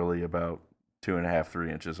literally about 2.5,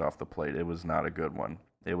 3 inches off the plate. It was not a good one.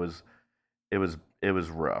 It was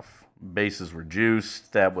rough. Bases were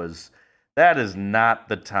juiced. That is not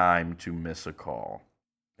the time to miss a call.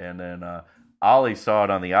 And then Ollie saw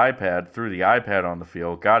it on the iPad, threw the iPad on the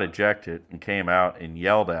field, got ejected, and came out and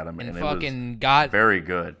yelled at him. And fucking it was very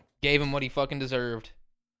good. Gave him what he fucking deserved.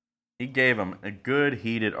 He gave him a good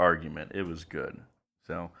heated argument. It was good.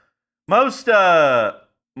 So most manager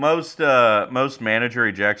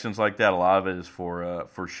ejections like that, a lot of it is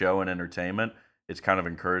for show and entertainment. It's kind of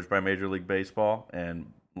encouraged by Major League Baseball,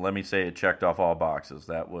 and let me say it checked off all boxes.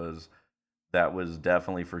 That was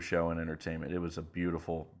definitely for show and entertainment. It was a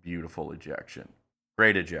beautiful, beautiful ejection.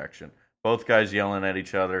 Great ejection. Both guys yelling at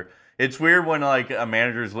each other. It's weird when a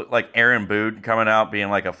manager's like Aaron Boone coming out being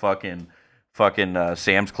like a fucking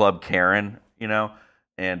Sam's Club Karen,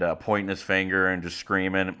 and pointing his finger and just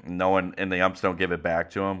screaming. No one, and the umps don't give it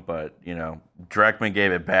back to him, but Dreckman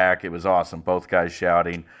gave it back. It was awesome. Both guys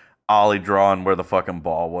shouting. Ollie drawing where the fucking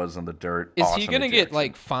ball was in the dirt. Is he gonna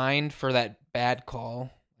get fined for that bad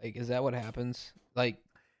call? Is that what happens? Because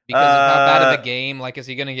of how bad of a game? Is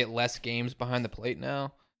he gonna get less games behind the plate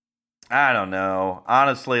now? I don't know.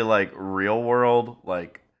 Honestly, real world,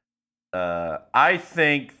 I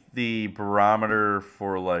think the barometer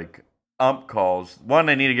for ump calls. One,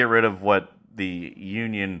 they need to get rid of what the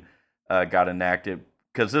union got enacted,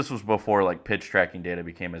 because this was before pitch tracking data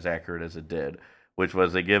became as accurate as it did, which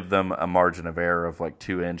was they give them a margin of error of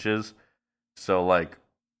 2 inches. So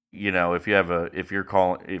if you're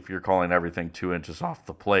calling everything 2 inches off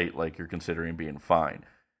the plate, you're considering being fined.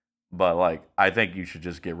 But, like, I think you should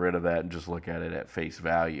just get rid of that and just look at it at face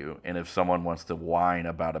value. And if someone wants to whine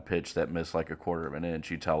about a pitch that missed, like, a quarter of an inch,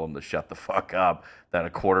 you tell them to shut the fuck up, that a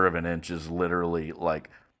quarter of an inch is literally, like,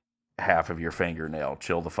 half of your fingernail.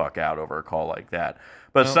 Chill the fuck out over a call like that.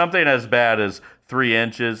 But something as bad as 3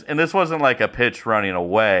 inches, and this wasn't like a pitch running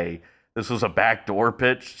away. This was a backdoor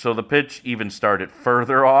pitch. So the pitch even started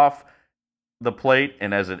further off the plate,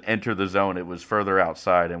 and as it entered the zone, it was further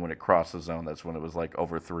outside, and when it crossed the zone, that's when it was like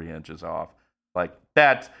over 3 inches off. Like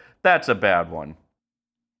that's a bad one.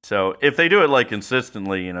 So if they do it like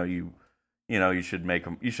consistently, you should make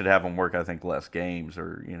them, you should have them work, I think, less games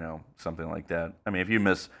or something like that. I mean, if you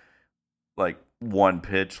miss like one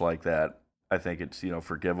pitch like that, I think it's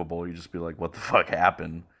forgivable. You just be like, what the fuck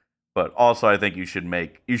happened? But also, I think you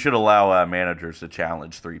should allow managers to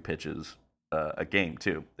challenge 3 pitches a game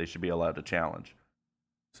too. They should be allowed to challenge.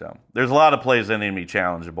 So there's a lot of plays that need to be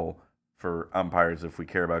challengeable for umpires if we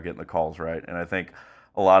care about getting the calls right. And I think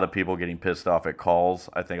a lot of people getting pissed off at calls,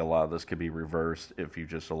 I think a lot of this could be reversed if you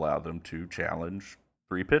just allow them to challenge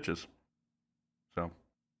 3 pitches. So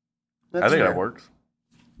I think that works.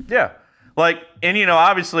 Yeah. Like, and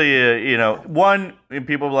obviously, one,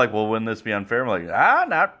 people be like, well, wouldn't this be unfair? I'm like,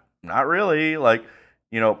 not really. Like,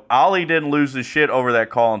 Ollie didn't lose his shit over that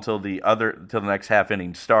call until the next half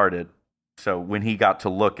inning started. So when he got to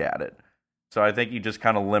look at it. So I think you just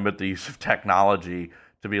kind of limit the use of technology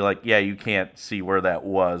to be like, yeah, you can't see where that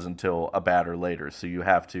was until a batter later. So you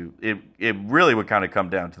have to, it really would kind of come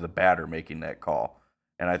down to the batter making that call.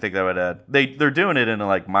 And I think that would they're doing it in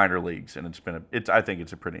like minor leagues, and I think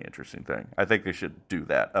it's a pretty interesting thing. I think they should do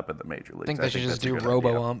that up at the major leagues. I think they should just do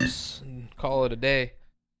robo-umps and call it a day.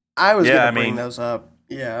 I was going to bring those up.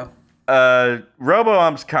 Yeah.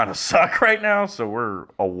 Robo-umps kind of suck right now, so we're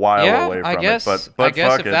a while away from it. But I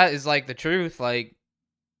guess if that is like the truth, like.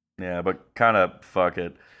 Yeah, but kind of fuck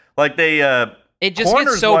it. Like they. It just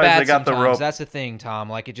gets so bad sometimes. That's the thing,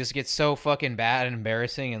 Tom. Like it just gets so fucking bad and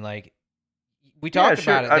embarrassing, and like. We talked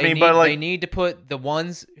about it. They need to put the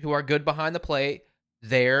ones who are good behind the plate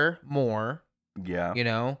there more. Yeah.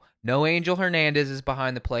 No Angel Hernandez is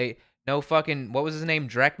behind the plate. No fucking, what was his name?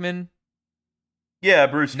 Dreckman? Yeah,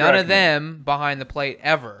 Bruce None Dreckman. of them behind the plate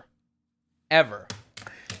ever. Ever.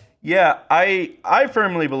 Yeah, I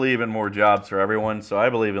firmly believe in more jobs for everyone. So I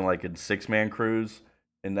believe in like a 6-man crews.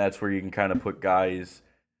 And that's where you can kind of put guys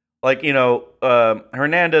like,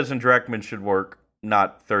 Hernandez and Dreckman should work.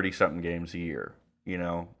 Not 30-something games a year,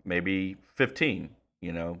 maybe 15,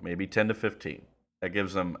 maybe 10 to 15. That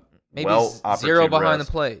gives them maybe 0 behind the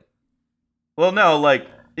plate. Well, no,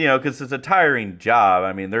 because it's a tiring job.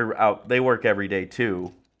 I mean, they work every day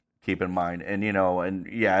too, keep in mind. And,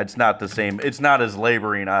 it's not the same. It's not as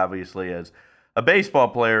laboring, obviously, as a baseball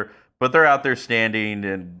player, but they're out there standing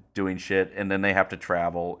and doing shit, and then they have to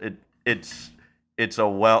travel. It's a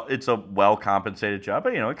well-compensated job,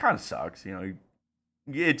 but, it kind of sucks,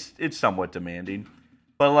 It's somewhat demanding,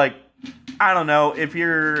 but like I don't know if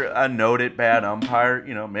you're a noted bad umpire,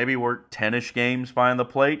 maybe work 10-ish games behind the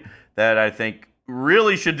plate. That I think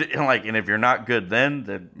really should and if you're not good,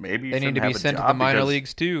 then maybe they need to be sent to the minor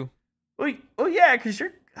leagues too. Well, yeah, because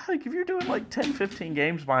you're like if you're doing like 10, 15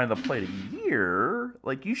 games behind the plate a year,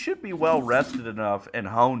 like you should be well rested enough and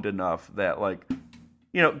honed enough that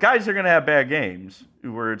guys are gonna have bad games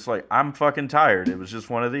where it's like I'm fucking tired. It was just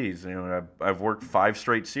one of these. I've worked 5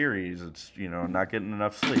 straight series. It's I'm not getting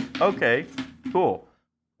enough sleep. Okay, cool,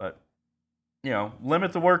 but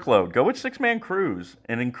limit the workload. Go with 6-man crews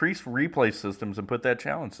and increase replay systems and put that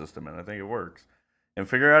challenge system in. I think it works. And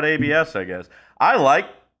figure out ABS. I guess I like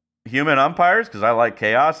human umpires because I like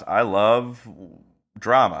chaos. I love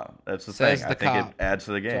drama. That's the thing. I think it adds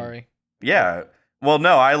to the game. Sorry. Yeah. Well,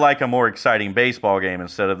 no, I like a more exciting baseball game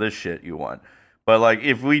instead of this shit you want. But like,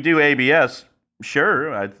 if we do ABS,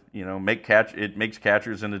 sure, it makes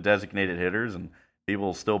catchers into designated hitters, and people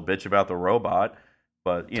will still bitch about the robot.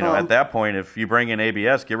 But at that point, if you bring in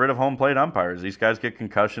ABS, get rid of home plate umpires. These guys get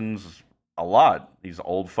concussions a lot. These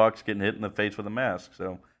old fucks getting hit in the face with a mask.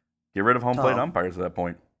 So get rid of home plate umpires at that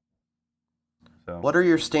point. So, what are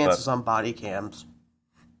your stances on body cams?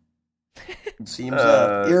 Seems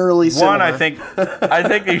eerily similar. One, I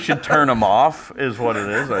think you should turn them off. Is what it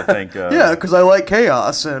is. I think. Yeah, because I like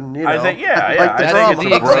chaos, and I think I like that is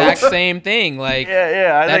the exact same thing. Like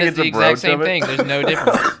I think it's the exact same thing. There's no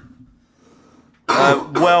difference.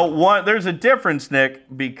 There's a difference,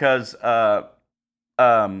 Nick, because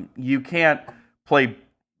you can't play.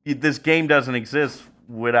 This game doesn't exist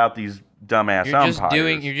without these dumbass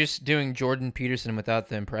umpires. You're just doing Jordan Peterson without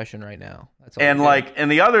the impression right now. That's all.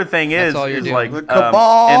 And the other thing is the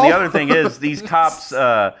other thing is these cops.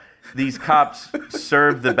 these cops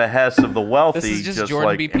serve the behest of the wealthy, this is just Jordan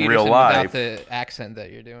like B. in Peterson real life. Without the accent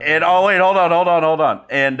that you're doing. And oh wait, hold on,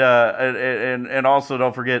 and also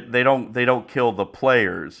don't forget they don't kill the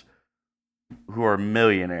players who are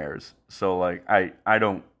millionaires. So like I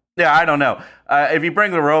don't know. If you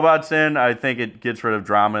bring the robots in, I think it gets rid of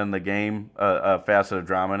drama in the game, a facet of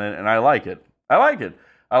drama in it, and I like it. I like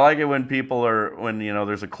it when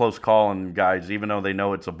there's a close call and guys, even though they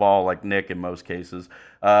know it's a ball, like Nick in most cases,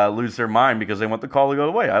 lose their mind because they want the call to go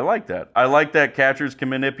away. I like that. I like that catchers can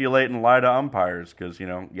manipulate and lie to umpires because,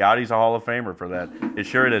 Yachty's a Hall of Famer for that. It's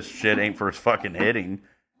sure this shit ain't for his fucking hitting.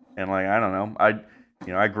 And like, I don't know.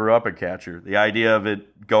 I grew up a catcher. The idea of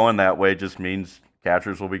it going that way just means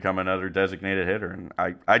catchers will become another designated hitter, and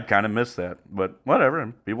I'd kind of miss that. But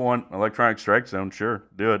whatever. People want electronic strike zone, sure,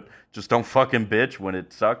 do it. Just don't fucking bitch when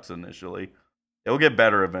it sucks initially. It'll get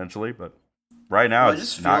better eventually, but right now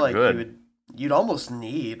it's not like good. You'd almost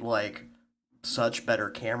need like such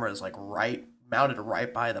better cameras, like mounted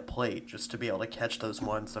right by the plate, just to be able to catch those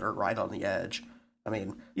ones that are right on the edge. I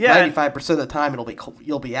mean, 95% of the time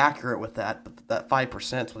you'll be accurate with that, but that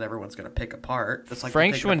 5% is what everyone's going to pick apart. It's like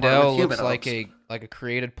Frank Schwindel looks like a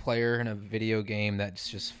created player in a video game that's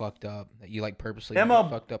just fucked up, that you like purposely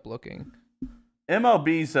fucked up looking.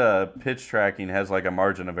 MLB's pitch tracking has like a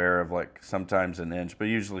margin of error of like sometimes an inch, but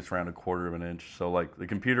usually it's around a quarter of an inch. So like the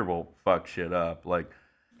computer will fuck shit up. Like,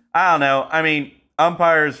 I don't know. I mean,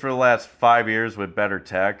 umpires for the last 5 years with better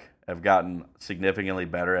tech have gotten significantly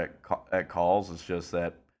better at calls. It's just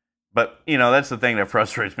that, but that's the thing that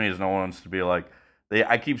frustrates me is no one wants to be like,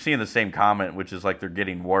 I keep seeing the same comment, which is like they're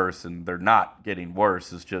getting worse, and they're not getting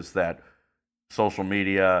worse. It's just that social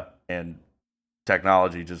media and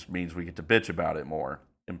technology just means we get to bitch about it more,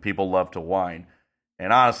 and people love to whine.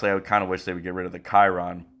 And honestly, I would kind of wish they would get rid of the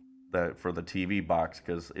Chiron for the TV box,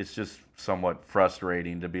 because it's just somewhat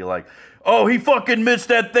frustrating to be like, oh, he fucking missed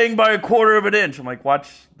that thing by a quarter of an inch. I'm like, watch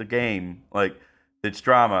the game. Like, it's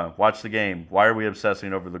drama. Watch the game. Why are we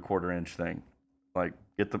obsessing over the quarter inch thing? Like,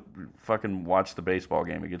 watch the baseball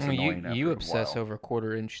game. It gets annoying. You obsess over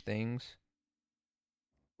quarter inch things.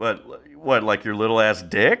 What, like your little ass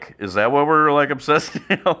dick? Is that what we're like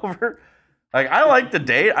obsessing over? Like, I like the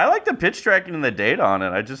data. I like the pitch tracking and the data on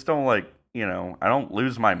it. I just don't like, I don't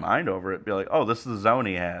lose my mind over it. Be like, oh, this is the zone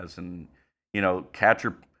he has, and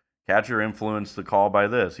catcher influenced the call by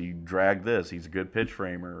this. He dragged this. He's a good pitch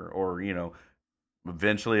framer, or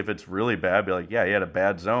eventually if it's really bad, be like, yeah, he had a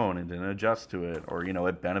bad zone and didn't adjust to it, or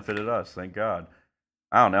it benefited us. Thank God.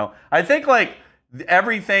 I don't know. I think like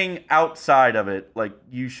everything outside of it, like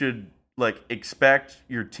you should like expect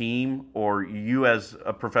your team or you as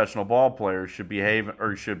a professional ball player should behave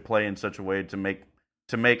or should play in such a way to make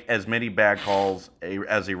as many bad calls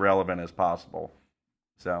as irrelevant as possible.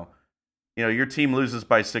 So, your team loses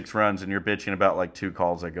by 6 runs and you're bitching about like 2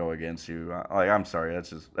 calls that go against you. Like, I'm sorry,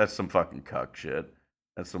 that's some fucking cuck shit.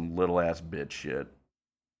 That's some little ass bitch shit.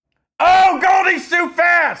 Oh, Goldie's too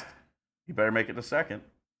fast! You better make it to second.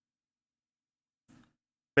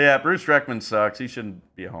 But yeah, Bruce Reckman sucks. He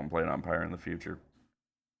shouldn't be a home plate umpire in the future.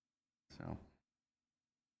 So,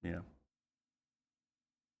 yeah.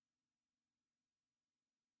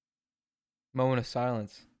 Moment of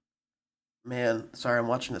silence. Man, sorry, I'm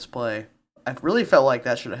watching this play. I really felt like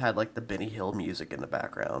that should have had like the Benny Hill music in the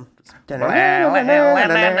background. Well,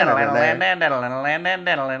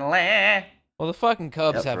 the fucking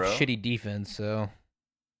Cubs have shitty defense, so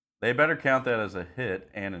they better count that as a hit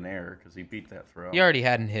and an error because he beat that throw. He already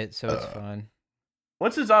hadn't hit, so it's fine.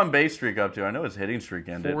 What's his on-base streak up to? I know his hitting streak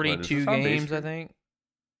ended. 42 games, I think.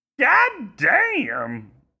 God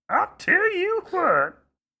damn! I'll tell you what.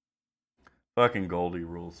 Fucking Goldie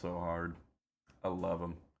rules so hard. I love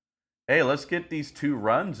him. Hey, let's get these 2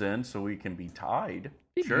 runs in so we can be tied.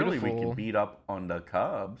 Surely we can beat up on the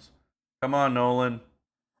Cubs. Come on, Nolan.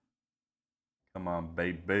 Come on,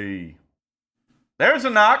 baby. There's a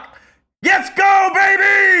knock. Let's go,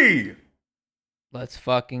 baby! Let's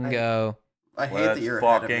fucking go. I hate that you're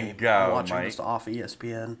ahead of me. I'm watching this off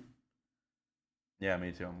ESPN. Yeah,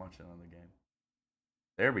 me too. I'm watching on the game.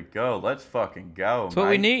 There we go. Let's fucking go. That's what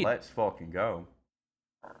we need. Let's fucking go.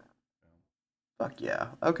 Fuck yeah.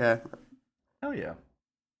 Okay. Hell yeah.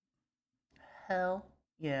 Hell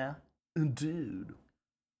yeah. Dude.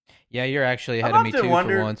 Yeah, you're actually ahead of me too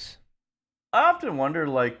for once. I often wonder,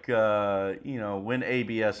 like, when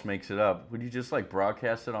ABS makes it up, would you just, like,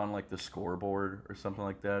 broadcast it on, like, the scoreboard or something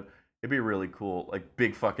like that? It'd be really cool. Like,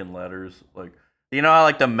 big fucking letters. Like, how,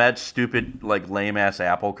 like, the Mets' stupid, like, lame-ass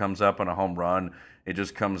apple comes up on a home run? It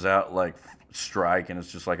just comes out, like, strike, and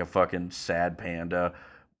it's just, like, a fucking sad panda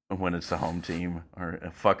when it's the home team. Or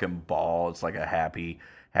a fucking ball. It's, like, a happy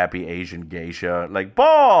Happy Asian Geisha. Like,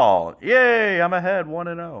 ball! Yay, I'm ahead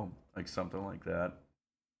 1-0. Like, something like that.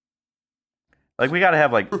 Like, we got to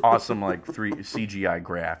have, like, awesome, like, 3 CGI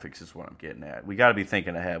graphics is what I'm getting at. We got to be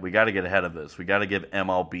thinking ahead. We got to get ahead of this. We got to give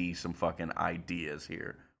MLB some fucking ideas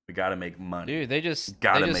here. We got to make money. Dude, they just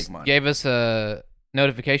gave us a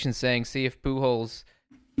notification saying, see if Pujols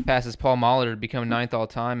passes Paul Molitor to become 9th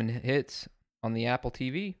all-time in hits on the Apple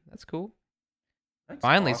TV. That's cool. That's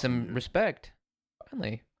finally awesome, some respect.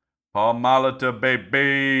 Finally. Paul Molitor,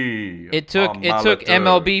 baby. It took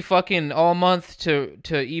MLB fucking all month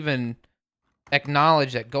to even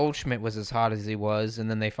acknowledge that Goldschmidt was as hot as he was, and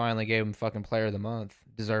then they finally gave him fucking Player of the Month,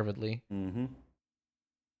 deservedly. Mm-hmm.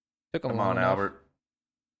 Took him Come on, Albert.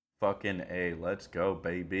 Fucking A. Let's go,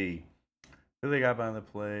 baby. Who they got behind the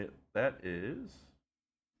plate? That is...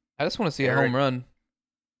 I just want to see a home run.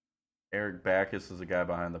 Eric Backus is the guy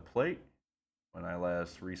behind the plate. When I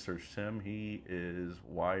last researched him, he is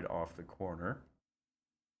wide off the corner.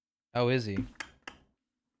 Oh, is he?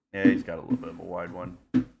 Yeah, he's got a little bit of a wide one.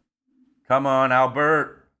 Come on,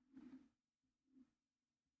 Albert.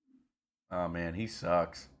 Oh, man, he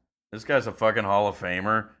sucks. This guy's a fucking Hall of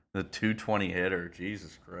Famer. The 220 hitter.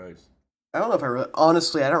 Jesus Christ. I don't know if I really...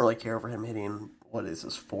 Honestly, I don't really care for him hitting... What is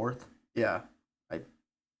this, 4th? Yeah. I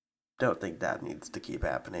don't think that needs to keep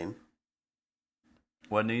happening.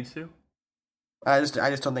 What needs to? I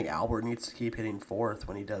just don't think Albert needs to keep hitting 4th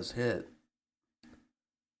when he does hit.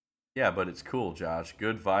 Yeah, but it's cool, Josh.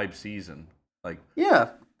 Good vibe season. Like, yeah.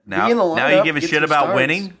 Now you give a shit about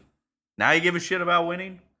winning? Now you give a shit about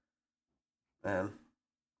winning? Man.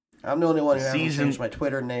 I'm the only one who hasn't changed my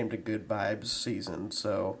Twitter name to Good Vibes Season,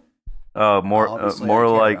 so... more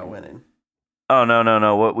like... winning. Oh,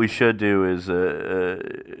 no. What we should do is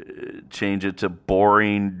change it to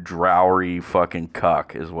Boring, Drowery, fucking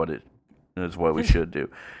Cuck is what we should do.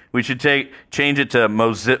 We should change it to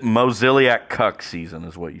Moziliac Cuck Season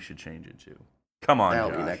is what you should change it to. Come on,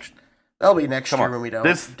 That'll be next year when we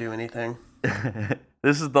don't do anything.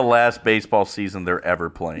 This is the last baseball season they're ever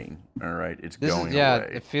playing. All right, it's going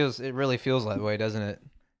away. It really feels that way, doesn't it?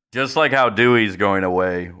 Just like how Dewey's going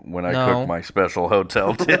away when I cook my special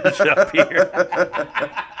hotel dish up here.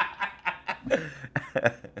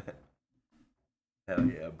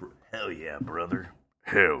 Hell yeah, brother.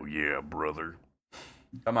 Hell yeah, brother.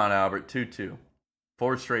 Come on, Albert. 2-2.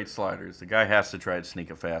 4 straight sliders. The guy has to try to sneak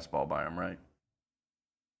a fastball by him, right?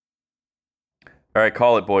 All right,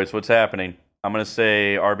 call it, boys. What's happening? I'm going to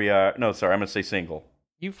say RBI. No, sorry. I'm going to say single.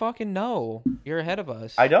 You fucking know. You're ahead of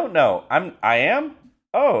us. I don't know. I am?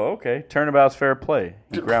 Oh, okay. Turnabout's fair play.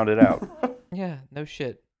 He grounded out. Yeah, no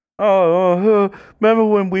shit. Oh, remember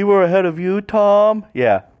when we were ahead of you, Tom?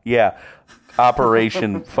 Yeah.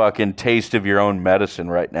 Operation fucking taste of your own medicine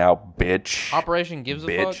right now, bitch. Operation gives a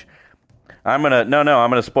fuck? I'm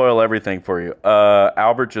gonna spoil everything for you.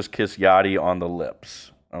 Albert just kissed Yachty on the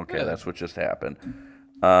lips. Okay, good. That's what just happened.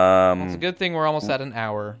 It's a good thing we're almost at an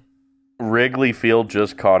hour. Wrigley Field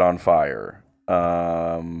just caught on fire.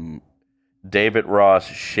 David Ross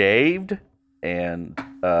shaved, and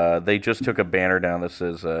they just took a banner down that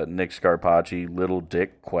says Nick Scarpacci, little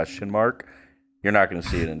dick, ? You're not going to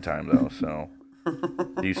see it in time, though, so...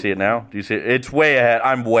 Do you see it now? Do you see it? It's way ahead.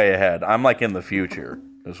 I'm way ahead. I'm like in the future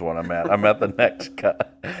is what I'm at. I'm at the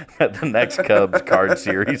next Cubs card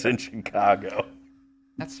series in Chicago.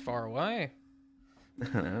 That's far away.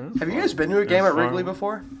 Have you guys been to a game at Wrigley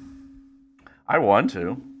before? I want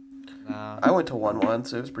to. I went to one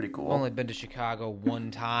once. It was pretty cool. I've only been to Chicago one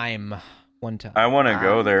time. I want to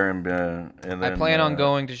go there and then I plan on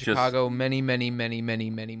going to Chicago many, many, many, many,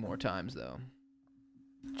 many more times, though.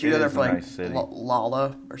 Did you go there for like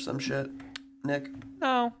Lala or some shit, Nick?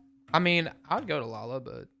 No. I mean, I'd go to Lala,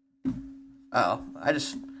 but... Oh, I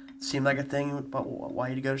just seemed like a thing about why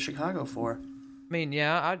you'd go to Chicago for. I mean,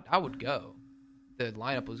 yeah, I would go. The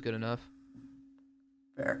lineup was good enough.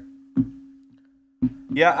 Fair.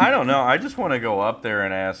 Yeah, I don't know. I just want to go up there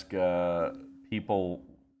and ask people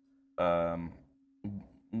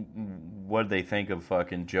what they think of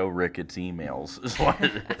fucking Joe Ricketts' emails. Is what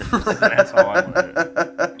it is. That's all I want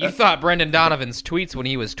to do. You thought Brendan Donovan's tweets when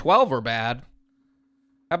he was 12 were bad.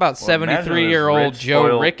 How about 73-year-old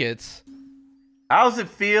Joe Ricketts? How does it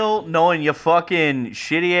feel knowing your fucking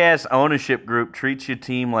shitty-ass ownership group treats your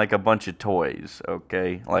team like a bunch of toys,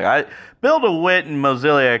 okay? Like, Bill DeWitt and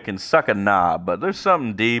Moziliak can suck a knob, but there's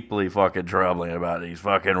something deeply fucking troubling about these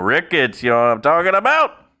fucking Ricketts, you know what I'm talking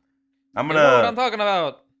about? You know what I'm talking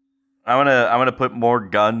about. I'm gonna put more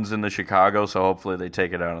guns into Chicago, so hopefully they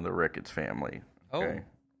take it out on the Ricketts family. Okay.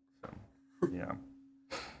 Oh. So, yeah.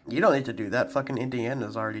 You don't need to do that. Fucking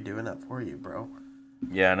Indiana's already doing that for you, bro.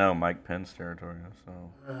 Yeah, I know, Mike Pence territory. So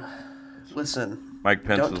listen, Mike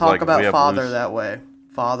Pence don't is talk like, about father that way.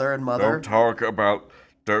 Father and mother. Don't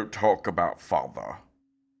talk about father.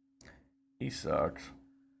 He sucks.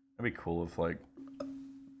 That'd be cool if like.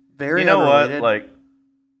 Very. You know unrelated, what? Like,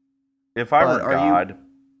 if I were God.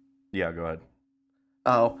 Yeah, go ahead.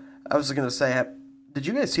 Oh, I was gonna say, did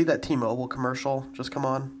you guys see that T-Mobile commercial just come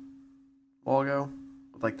on a while ago?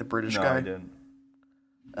 With like the British guy? No, I didn't.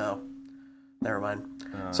 Oh, never mind.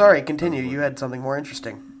 Sorry, continue. You had something more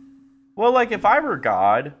interesting. Well, like, if I were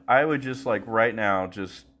God, I would just, like, right now,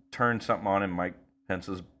 just turn something on in Mike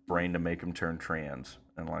Pence's brain to make him turn trans.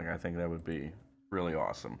 And, like, I think that would be really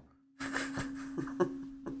awesome.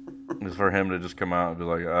 Is for him to just come out and be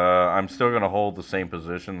like, I'm still going to hold the same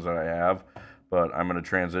positions that I have, but I'm going to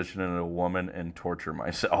transition into a woman and torture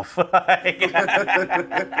myself. Hooking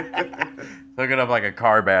up, like, a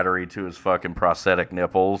car battery to his fucking prosthetic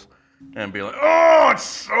nipples. And be like, oh, it's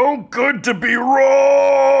so good to be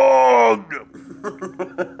wrong!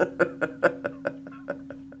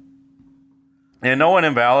 And no one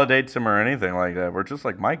invalidates him or anything like that. We're just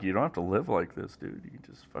like, Mike, you don't have to live like this, dude. You can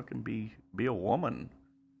just fucking be a woman.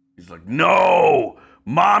 He's like, no!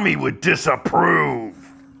 Mommy would disapprove!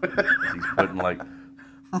 He's putting, like,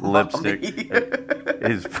 lipstick.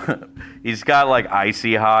 He's got, like,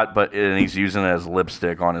 Icy Hot, and he's using it as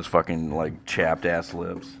lipstick on his fucking, like, chapped-ass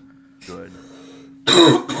lips. Good.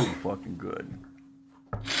 Fucking good.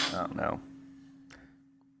 I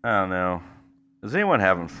don't know. Is anyone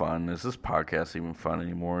having fun? Is this podcast even fun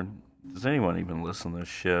anymore? Does anyone even listen to this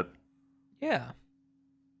shit? Yeah.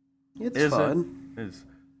 It's fun.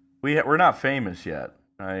 We're not famous yet.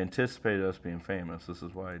 I anticipated us being famous. This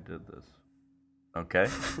is why I did this. Okay?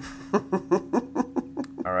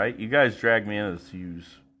 All right? You guys dragged me into this to use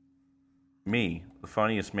me, the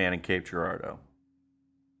funniest man in Cape Girardeau.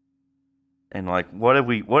 And like,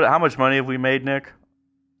 how much money have we made, Nick?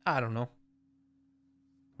 I don't know.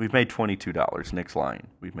 We've made $22. Nick's lying.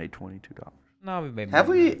 We've made $22. No, we've made. Have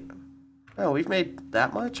we? Oh, we've made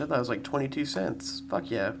that much? I thought it was like 22 cents.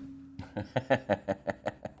 Fuck yeah.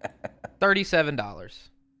 $37.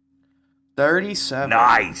 37.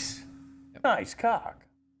 Nice. Yep. Nice cock.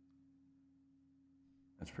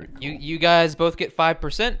 That's pretty cool. You guys both get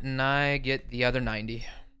 5%, and I get the other 90.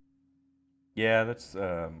 Yeah, that's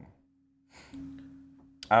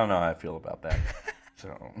I don't know how I feel about that.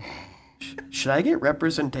 So, should I get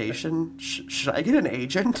representation? Should I get an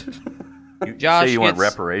agent? Josh say you want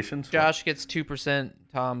reparations? Josh gets 2%,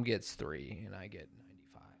 Tom gets 3%, and I get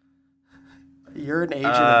 95%. You're an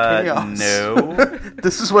agent of chaos. No.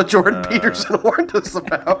 This is what Jordan Peterson warned us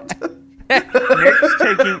about. Nick's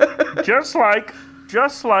taking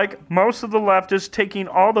just like most of the left is taking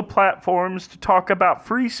all the platforms to talk about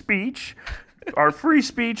free speech. Our free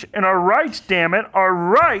speech and our rights, damn it, our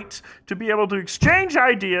right to be able to exchange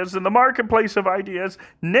ideas in the marketplace of ideas.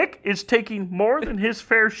 Nick is taking more than his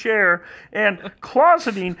fair share and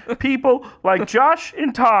closeting people like Josh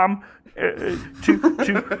and Tom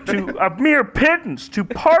to a mere pittance, to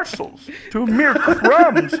parcels, to mere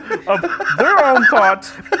crumbs of their own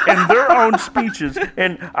thoughts and their own speeches.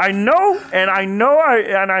 And I'm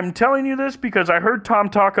telling you this because I heard Tom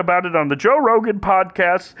talk about it on the Joe Rogan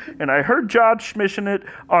podcast, and I heard Josh mention it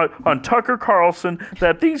on Tucker Carlson,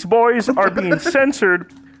 that these boys are being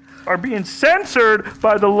censored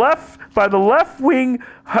by the left-wing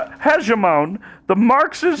hegemon, the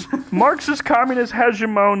Marxist communist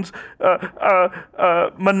hegemon's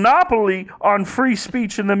monopoly on free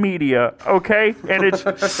speech in the media, okay? And it's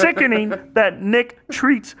sickening that Nick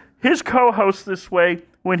treats his co-host this way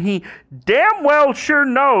when he damn well sure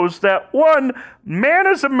knows that, one, man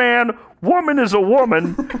is a man, woman is a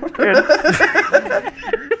woman,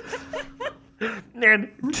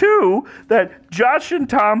 and two, that Josh and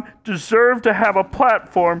Tom deserve to have a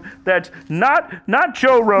platform that's not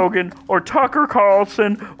Joe Rogan or Tucker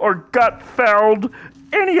Carlson or Gutfeld,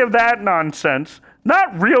 any of that nonsense.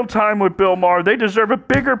 Not Real Time with Bill Maher. They deserve a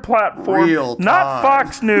bigger platform. Not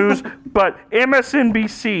Fox News, but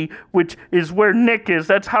MSNBC, which is where Nick is.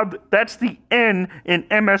 That's the N in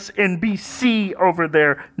MSNBC over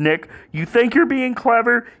there, Nick. You think you're being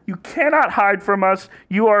clever? You cannot hide from us.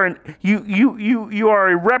 You're a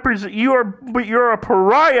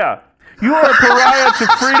pariah. You are a pariah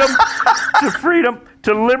to freedom,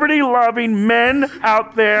 to liberty-loving men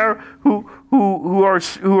out there who are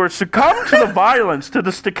succumbed to the violence, to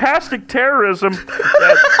the stochastic terrorism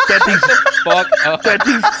that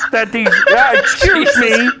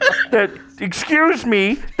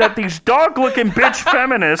these dog-looking bitch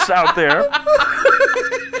feminists out there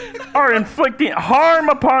are inflicting harm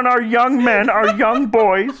upon our young men, our young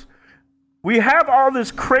boys. We have all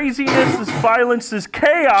this craziness, this violence, this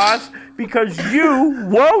chaos because you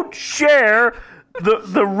won't share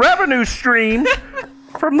the revenue stream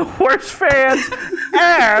from the Worst Fans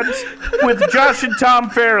ads with Josh and Tom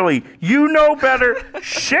Fairley. You know better.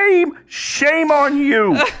 Shame on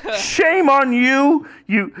you. Shame on you.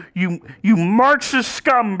 You Marxist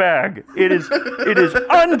scumbag. It is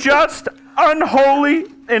unjust, unholy,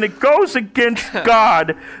 and it goes against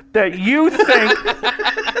God that you think.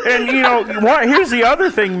 And you know what? Here's the other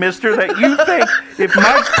thing, Mister. That you think if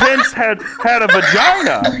Mike Pence had a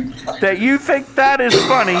vagina, that you think that is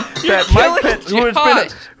funny. That Mike Pence,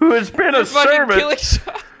 who has been a servant.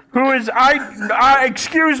 Who is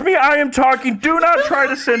excuse me, I am talking. Do not try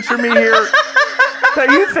to censor me here. That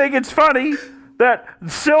you think it's funny that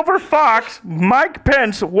Silver Fox, Mike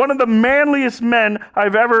Pence, one of the manliest men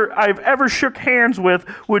I've ever shook hands with,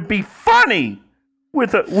 would be funny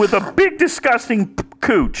with a big disgusting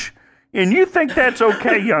cooch. And you think that's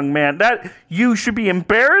okay, young man? That you should be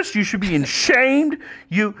embarrassed. You should be ashamed.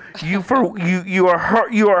 You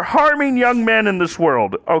are harming young men in this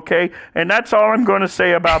world. Okay, and that's all I'm going to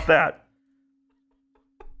say about that.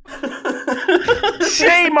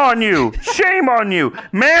 Shame on you! Shame on you!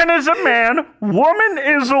 Man is a man, woman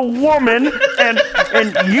is a woman,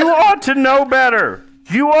 and you ought to know better.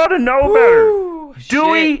 You ought to know better.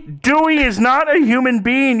 Dewey is not a human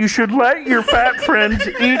being. You should let your fat friends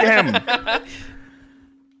eat him.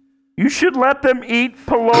 You should let them eat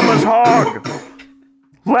Paloma's hog.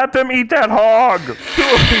 Let them eat that hog. Who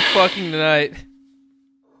are we fucking tonight?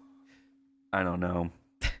 I don't know.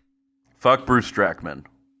 Fuck Bruce Strackman.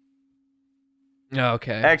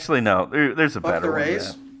 Okay. Actually, no. There's a better one.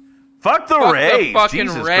 Rays? Fuck the Rays. The fucking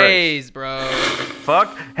Jesus Rays, Christ. bro.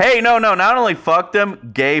 Fuck. Hey, no. Not only fuck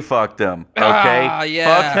them, gay fuck them. Okay? Ah,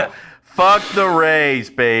 yeah. Fuck the Rays,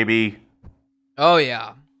 baby. Oh,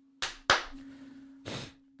 yeah.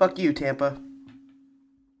 Fuck you, Tampa.